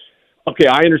decides, okay,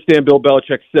 I understand Bill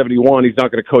Belichick's 71, he's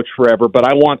not going to coach forever, but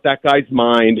I want that guy's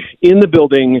mind in the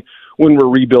building when we're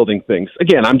rebuilding things.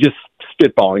 Again, I'm just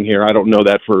spitballing here. I don't know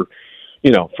that for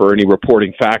any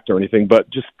reporting fact or anything,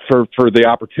 but just for the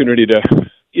opportunity to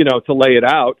lay it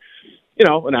out.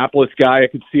 Annapolis guy, I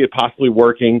could see it possibly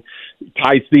working,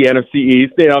 ties to the NFC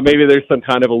East. Maybe there's some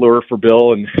kind of allure for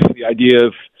Bill, and the idea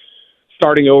of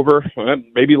starting over,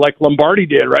 maybe like Lombardi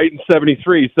did, right, in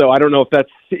 73. So I don't know if that's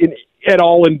at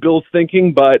all in Bill's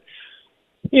thinking, but,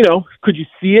 could you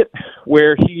see it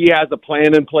where he has a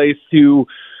plan in place to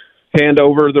hand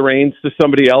over the reins to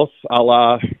somebody else, a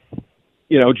la,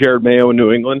 Jared Mayo in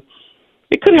New England?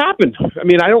 It could happen. I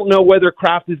mean, I don't know whether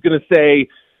Kraft is going to say,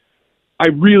 I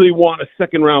really want a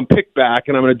second-round pick back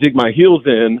and I'm going to dig my heels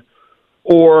in,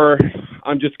 or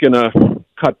I'm just going to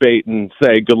cut bait and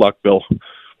say, good luck, Bill.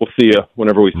 We'll see you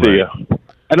whenever we see you.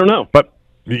 I don't know. But,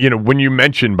 when you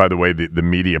mentioned, by the way, the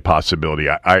media possibility,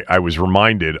 I was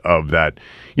reminded of that,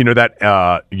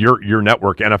 that your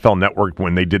network, NFL Network,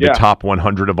 when they did the top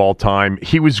 100 of all time,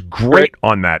 he was great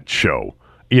on that show.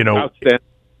 Outstanding.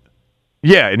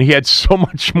 Yeah, and he had so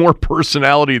much more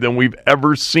personality than we've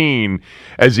ever seen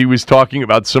as he was talking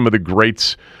about some of the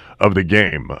greats of the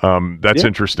game. That's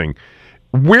interesting.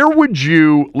 Where would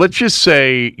you, let's just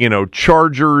say,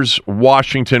 Chargers,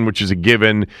 Washington, which is a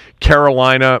given,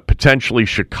 Carolina, potentially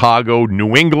Chicago,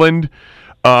 New England,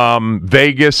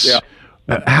 Vegas.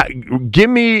 Yeah. Give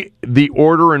me the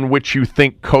order in which you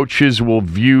think coaches will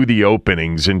view the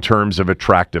openings in terms of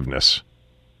attractiveness.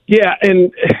 Yeah,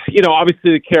 and,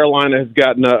 obviously Carolina has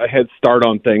gotten a head start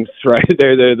on things, right?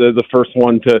 They're the first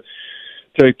one to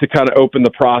kind of open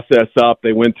the process up.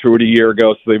 They went through it a year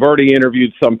ago, so they've already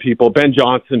interviewed some people. Ben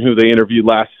Johnson, who they interviewed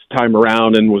last time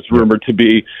around and was rumored to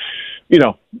be,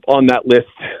 on that list,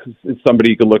 is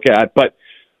somebody you can look at. But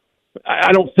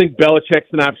I don't think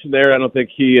Belichick's an option there. I don't think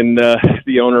he and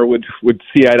the owner would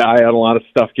see eye to eye on a lot of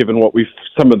stuff, given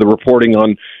some of the reporting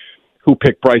on who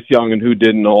picked Bryce Young and who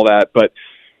didn't and all that. But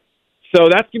so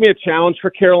that's going to be a challenge for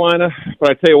Carolina.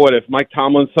 But I tell you what, if Mike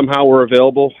Tomlin somehow were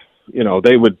available,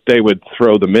 they would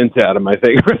throw the mint at him, I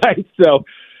think, right? So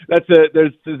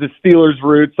there's the Steelers'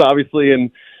 roots, obviously,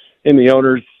 in the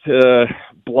owner's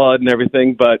blood and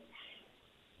everything. But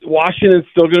Washington's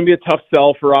still going to be a tough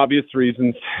sell for obvious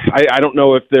reasons. I don't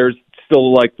know if there's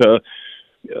still like the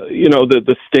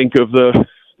stink of the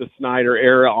Snyder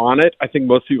era on it. I think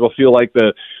most people feel like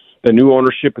the new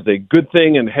ownership is a good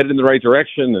thing and headed in the right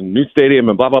direction and new stadium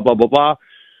and blah, blah, blah, blah, blah.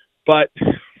 But,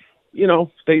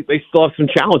 they still have some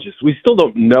challenges. We still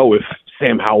don't know if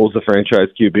Sam Howell's a franchise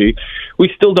QB.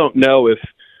 We still don't know if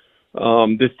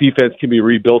this defense can be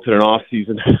rebuilt in an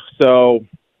offseason. So,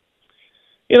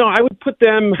 I would put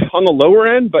them on the lower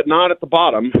end, but not at the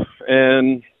bottom.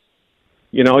 And,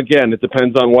 again, it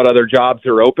depends on what other jobs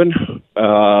are open.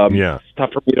 It's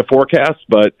tough for me to forecast,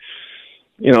 but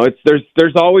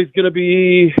there's always going to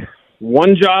be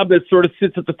one job that sort of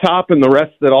sits at the top and the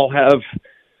rest that all have,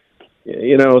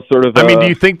 sort of. Do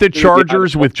you think the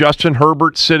Chargers with Justin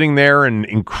Herbert sitting there and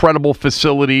incredible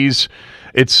facilities,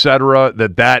 et cetera,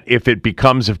 that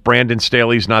if Brandon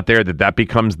Staley's not there, that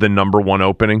becomes the number one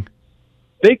opening?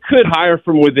 They could hire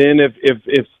from within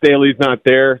if Staley's not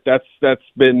there. That's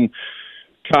been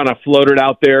kind of floated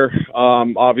out there.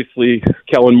 Obviously,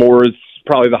 Kellen Moore is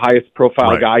probably the highest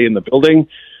profile guy in the building.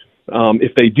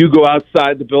 If they do go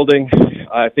outside the building,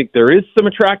 I think there is some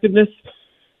attractiveness.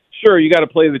 Sure, you got to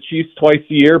play the Chiefs twice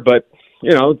a year, but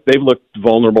they've looked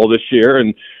vulnerable this year.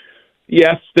 And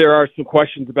yes, there are some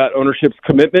questions about ownership's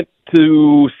commitment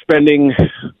to spending,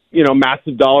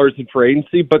 massive dollars in free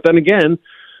agency. But then again,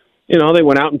 they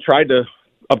went out and tried to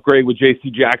upgrade with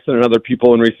J.C. Jackson and other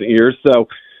people in recent years. So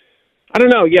I don't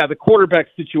know. Yeah, the quarterback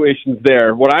situation's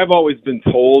there. What I've always been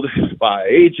told by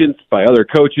agents, by other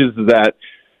coaches, is that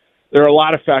there are a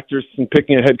lot of factors in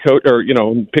picking a head coach or,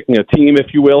 picking a team,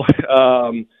 if you will.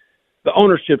 The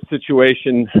ownership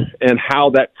situation and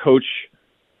how that coach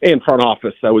and front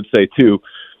office, I would say too,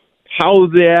 how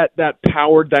that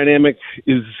power dynamic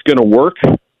is going to work.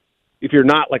 If you're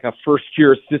not like a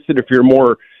first-year assistant, if you're a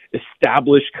more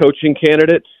established coaching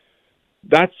candidate,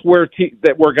 that's where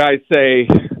guys say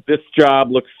this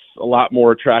job looks a lot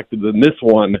more attractive than this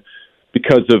one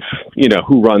because of,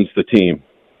 who runs the team.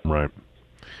 Right.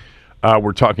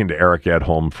 We're talking to Eric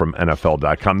Edholm from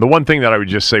NFL.com. The one thing that I would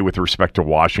just say with respect to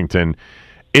Washington,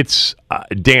 it's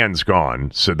Dan's gone,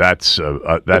 so that's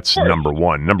number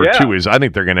one. Number two is I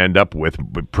think they're going to end up with,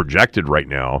 projected right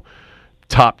now,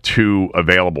 top 2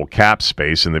 available cap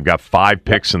space, and they've got 5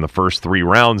 picks in the first 3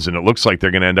 rounds, and it looks like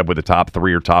they're going to end up with a top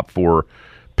 3 or top 4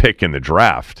 pick in the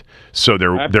draft. So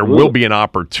there will be an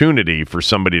opportunity for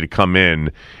somebody to come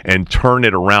in and turn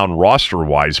it around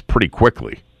roster-wise pretty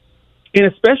quickly. And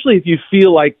especially if you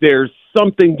feel like there's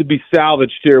something to be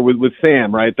salvaged here with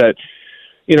Sam, right? That,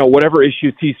 whatever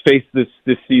issues he's faced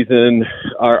this season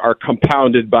are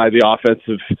compounded by the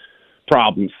offensive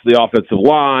problems, the offensive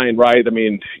line, right? I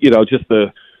mean, just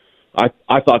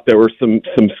I thought there were some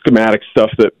schematic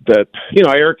stuff that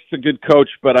Eric's a good coach,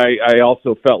 but I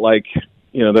also felt like,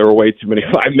 there were way too many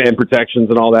 5-man protections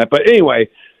and all that. But anyway,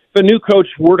 if a new coach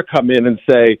were to come in and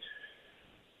say,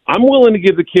 I'm willing to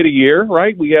give the kid a year,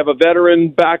 right? We have a veteran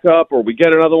backup or we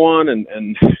get another one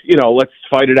and let's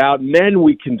fight it out and then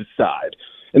we can decide.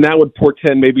 And that would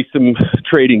portend maybe some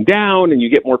trading down and you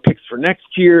get more picks for next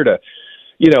year to,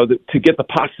 to get the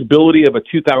possibility of a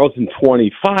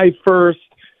 2025 first,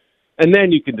 and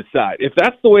then you can decide. If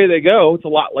that's the way they go, it's a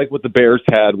lot like what the Bears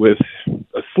had with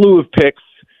a slew of picks,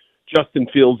 Justin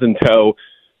Fields in tow,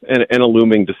 and a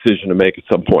looming decision to make at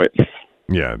some point.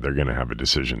 Yeah, they're going to have a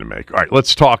decision to make. All right,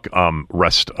 let's talk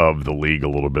rest of the league a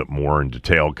little bit more in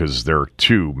detail because there are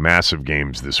two massive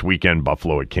games this weekend,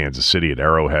 Buffalo at Kansas City at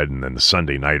Arrowhead, and then the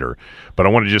Sunday Nighter. But I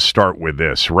want to just start with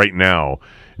this. Right now,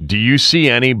 do you see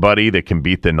anybody that can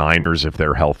beat the Niners if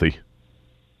they're healthy?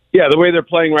 Yeah, the way they're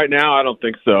playing right now, I don't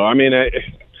think so. I mean,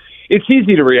 it's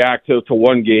easy to react to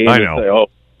one game and say,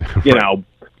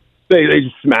 They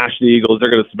just smashed the Eagles.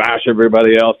 They're going to smash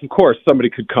everybody else. Of course, somebody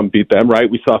could come beat them, right?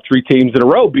 We saw 3 teams in a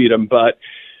row beat them, but,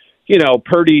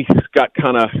 Purdy got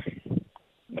kind of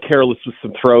careless with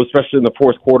some throws, especially in the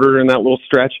fourth quarter in that little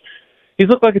stretch. He's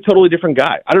looked like a totally different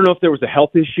guy. I don't know if there was a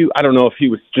health issue. I don't know if he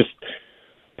was just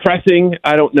pressing.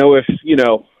 I don't know if,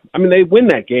 they win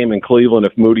that game in Cleveland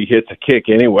if Moody hits a kick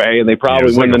anyway, and they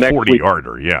probably win the next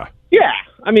 40-yarder, yeah. Yeah.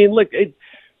 We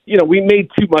made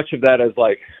too much of that as,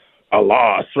 a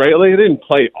loss, right? They didn't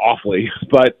play awfully,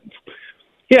 but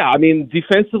yeah,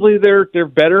 defensively they're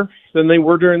better than they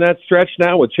were during that stretch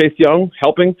now with Chase Young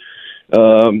helping.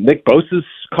 Nick Bosa's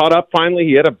caught up finally.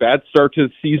 He had a bad start to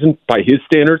the season by his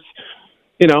standards.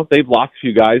 They've lost a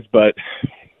few guys, but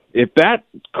if that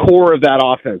core of that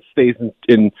offense stays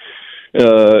in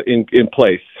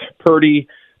place, Purdy,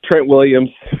 Trent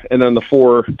Williams, and then the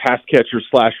 4 pass catchers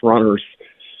 / runners,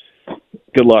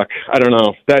 good luck. I don't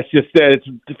know. That's just it's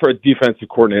for a defensive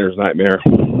coordinator's nightmare.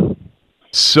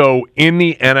 So in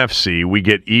the NFC, we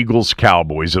get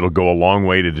Eagles-Cowboys. It'll go a long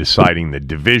way to deciding the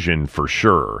division for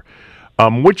sure.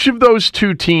 Which of those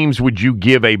two teams would you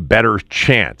give a better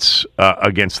chance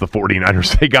against the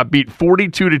 49ers? They got beat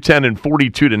 42-10 and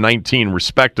 42-19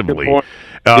 respectively in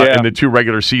the 2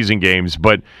 regular season games.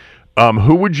 But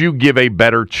who would you give a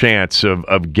better chance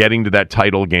of getting to that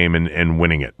title game and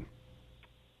winning it?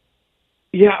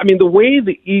 Yeah, the way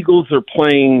the Eagles are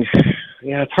playing,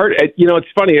 it's hard.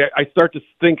 It's funny. I start to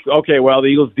think, okay, well, the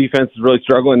Eagles' defense is really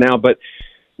struggling now, but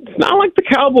it's not like the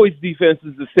Cowboys' defense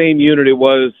is the same unit it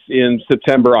was in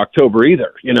September, October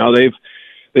either.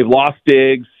 They've lost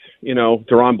Diggs.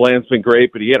 Deron Bland's been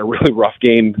great, but he had a really rough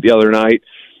game the other night.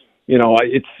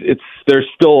 There's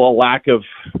still a lack of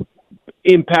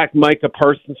impact. Micah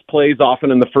Parsons plays often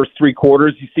in the first 3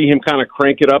 quarters. You see him kind of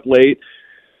crank it up late.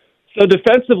 So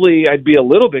defensively, I'd be a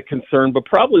little bit concerned, but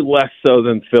probably less so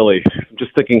than Philly. I'm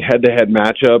just thinking head-to-head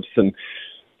matchups and,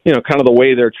 kind of the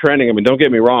way they're trending. Don't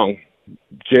get me wrong.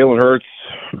 Jalen Hurts,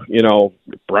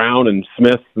 Brown and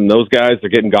Smith and those guys are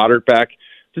getting Goddard back.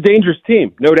 It's a dangerous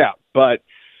team, no doubt. But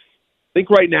I think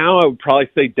right now I would probably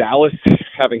say Dallas,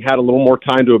 having had a little more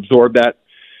time to absorb that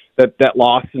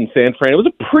loss in San Fran. It was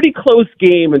a pretty close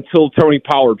game until Tony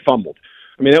Pollard fumbled.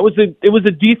 It was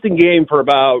a decent game for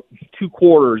about 2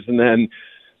 quarters, and then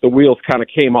the wheels kind of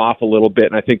came off a little bit,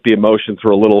 and I think the emotions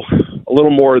were a little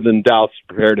more than Dallas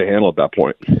prepared to handle at that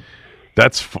point.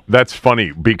 That's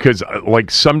funny because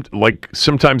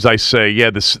sometimes I say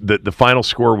the final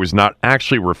score was not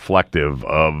actually reflective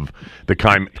of the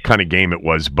kind of game it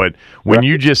was, but when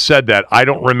you just said that, I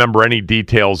don't remember any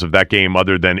details of that game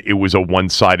other than it was a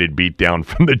one-sided beatdown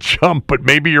from the jump. But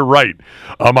maybe you're right.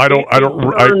 I'm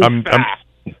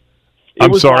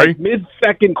sorry? Like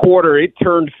mid-second quarter, it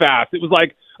turned fast. It was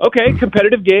like, okay,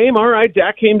 competitive game. All right,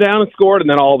 Dak came down and scored, and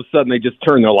then all of a sudden they just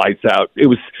turned their lights out. It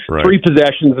was 3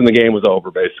 possessions, and the game was over,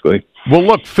 basically. Well,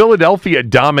 look, Philadelphia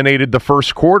dominated the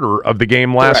first quarter of the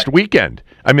game last weekend.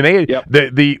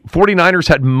 The 49ers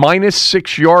had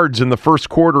 -6 yards in the first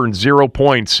quarter and 0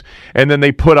 points, and then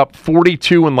they put up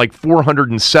 42 and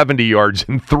 470 yards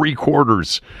in 3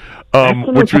 quarters.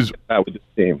 Which was with this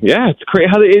team. Yeah, it's crazy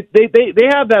how they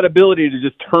have that ability to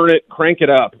just crank it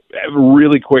up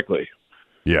really quickly.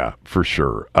 Yeah, for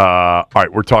sure. All right,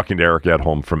 we're talking to Eric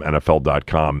Edholm from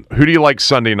NFL.com. Who do you like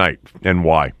Sunday night and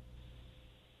why?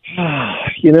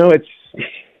 It's.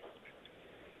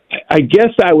 I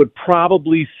guess I would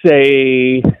probably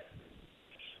say.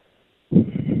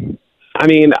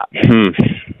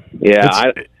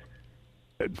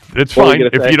 It's fine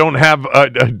if you don't have a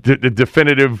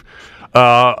definitive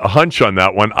hunch on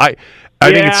that one. I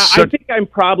think I'm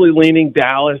probably leaning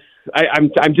Dallas. I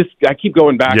keep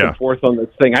going back and forth on this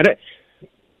thing. I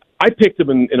picked them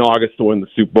in August to win the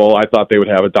Super Bowl. I thought they would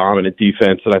have a dominant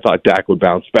defense, and I thought Dak would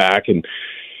bounce back. And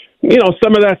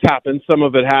some of that's happened, some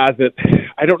of it hasn't.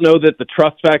 I don't know that the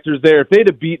trust factor is there. If they'd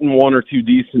have beaten 1 or 2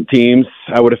 decent teams,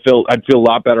 I'd feel a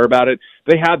lot better about it.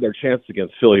 They had their chance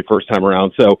against Philly first time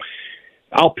around, so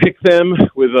I'll pick them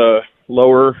with a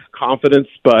lower confidence,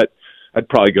 but I'd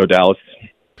probably go Dallas.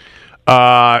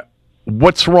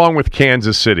 What's wrong with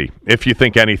Kansas City, if you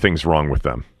think anything's wrong with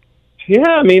them? Yeah,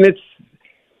 I mean, it's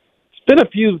been a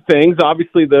few things.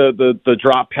 Obviously, the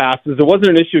drop passes. It wasn't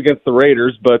an issue against the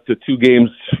Raiders, but the two games,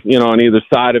 on either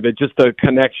side of it, just the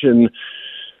connection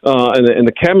and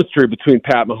the chemistry between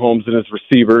Pat Mahomes and his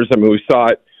receivers. I mean, we saw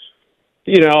it.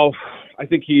 I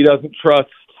think he doesn't trust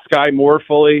Sky Moore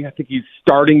fully. I think he's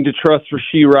starting to trust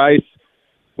Rashee Rice.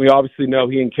 We obviously know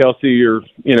he and Kelsey are,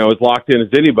 as locked in as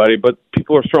anybody, but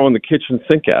people are throwing the kitchen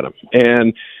sink at him.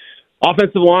 And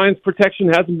offensive line's protection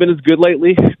hasn't been as good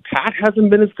lately. Pat hasn't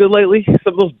been as good lately.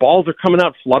 Some of those balls are coming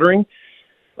out fluttering.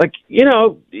 I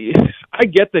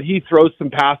get that he throws some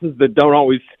passes that don't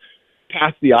always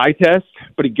pass the eye test,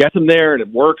 but he gets them there and it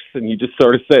works, and you just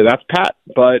sort of say, that's Pat.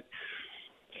 But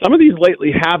some of these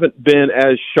lately haven't been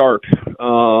as sharp,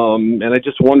 and I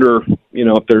just wonder,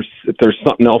 if there's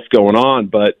something else going on.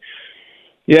 But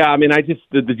yeah, I mean,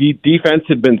 the defense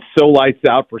had been so lights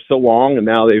out for so long, and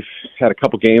now they've had a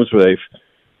couple games where they've,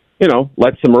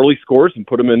 let some early scores and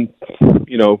put them in, 2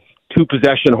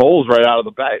 possession holes right out of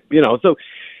the bat. So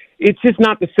it's just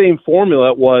not the same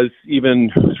formula it was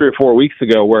even 3 or 4 weeks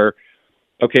ago, where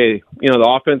okay,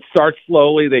 the offense starts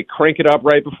slowly. They crank it up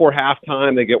right before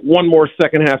halftime. They get one more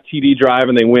second half TD drive,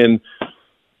 and they win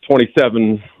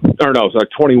 21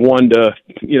 to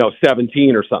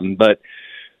 17 or something. But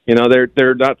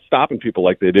they're not stopping people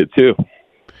like they did too.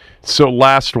 So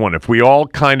last one, if we all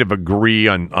kind of agree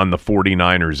on the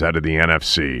 49ers out of the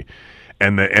NFC,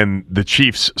 and the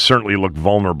Chiefs certainly look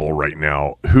vulnerable right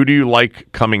now, who do you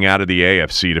like coming out of the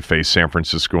AFC to face San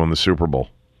Francisco in the Super Bowl?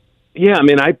 Yeah, I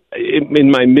mean,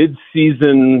 in my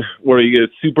mid-season where you get a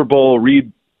Super Bowl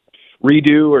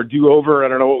redo or do-over, I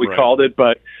don't know what we called it,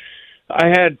 but I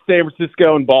had San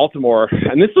Francisco and Baltimore,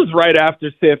 and this was right after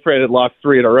San Fran had lost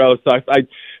 3 in a row, so I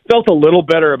felt a little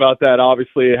better about that,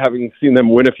 obviously, having seen them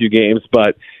win a few games,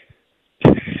 but,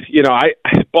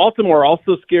 Baltimore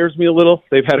also scares me a little.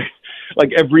 They've had,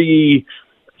 every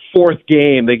fourth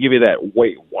game, they give you that,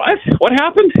 wait, what? What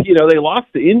happened? They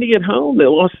lost to Indy at home. They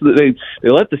let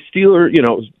the Steelers,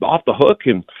 off the hook.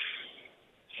 And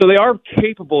so they are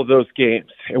capable of those games.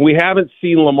 And we haven't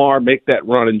seen Lamar make that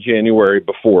run in January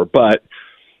before. But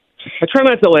I try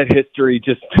not to let history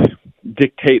just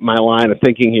dictate my line of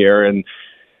thinking here. And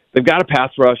they've got a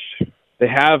pass rush. They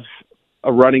have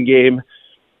a running game.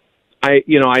 I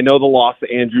know the loss of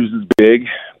Andrews is big,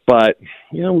 but,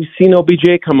 we've seen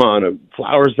OBJ come on.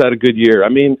 Flowers had a good year. I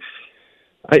mean,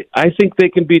 I think they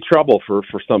can be trouble for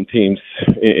some teams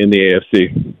in the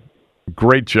AFC.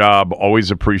 Great job. Always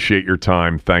appreciate your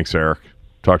time. Thanks, Eric.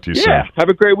 Talk to you soon. Yeah, have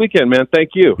a great weekend, man.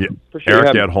 Thank you. Yeah.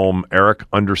 Eric Edholm,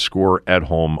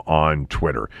 Eric_Edholm on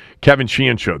Twitter. Kevin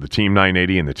Sheehan Show, the Team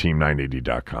 980 and the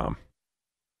Team980.com.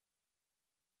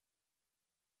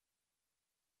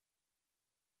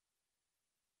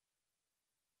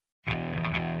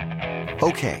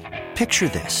 Okay, picture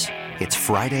this. It's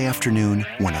Friday afternoon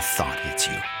when a thought hits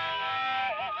you.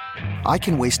 I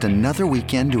can waste another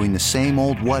weekend doing the same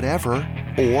old whatever,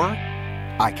 or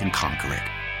I can conquer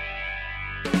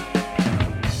it.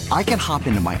 I can hop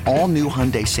into my all-new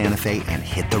Hyundai Santa Fe and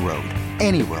hit the road.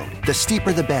 Any road. The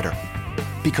steeper, the better.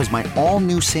 Because my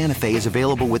all-new Santa Fe is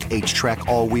available with H-Track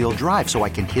all-wheel drive, so I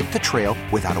can hit the trail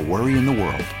without a worry in the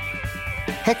world.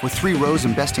 Heck, with 3 rows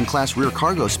and best-in-class rear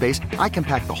cargo space, I can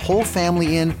pack the whole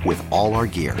family in with all our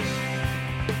gear.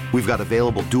 We've got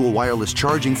available dual wireless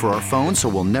charging for our phones, so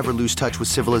we'll never lose touch with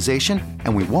civilization,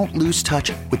 and we won't lose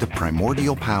touch with the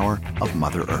primordial power of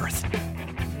Mother Earth.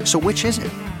 So which is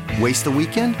it? Waste the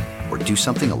weekend or do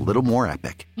something a little more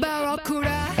epic?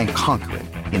 And conquer it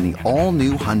in the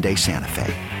all-new Hyundai Santa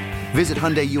Fe. Visit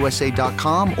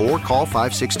HyundaiUSA.com or call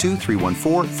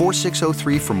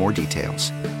 562-314-4603 for more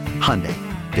details. Hyundai,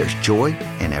 there's joy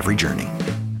in every journey.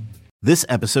 This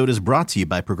episode is brought to you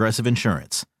by Progressive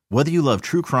Insurance. Whether you love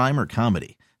true crime or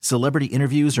comedy, celebrity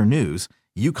interviews or news,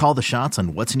 you call the shots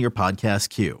on what's in your podcast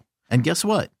queue. And guess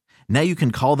what? Now you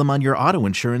can call them on your auto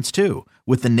insurance too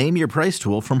with the Name Your Price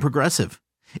tool from Progressive.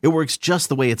 It works just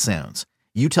the way it sounds.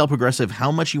 You tell Progressive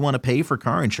how much you want to pay for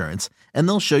car insurance, and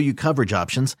they'll show you coverage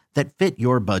options that fit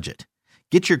your budget.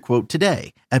 Get your quote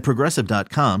today at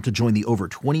Progressive.com to join the over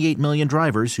 28 million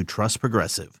drivers who trust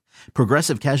Progressive.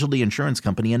 Progressive Casualty Insurance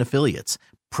Company and Affiliates.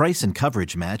 Price and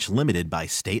coverage match limited by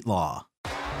state law.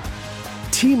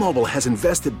 T-Mobile has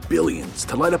invested billions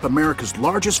to light up America's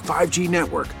largest 5G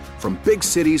network, from big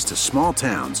cities to small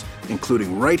towns,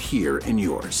 including right here in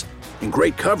yours. And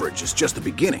great coverage is just the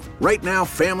beginning. Right now,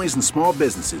 families and small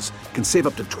businesses can save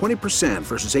up to 20%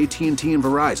 versus AT&T and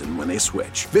Verizon when they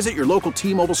switch. Visit your local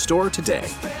T-Mobile store today.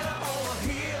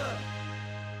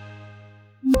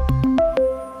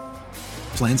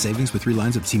 Plan savings with 3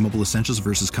 lines of T-Mobile Essentials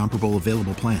versus comparable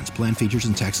available plans. Plan features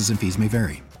and taxes and fees may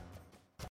vary.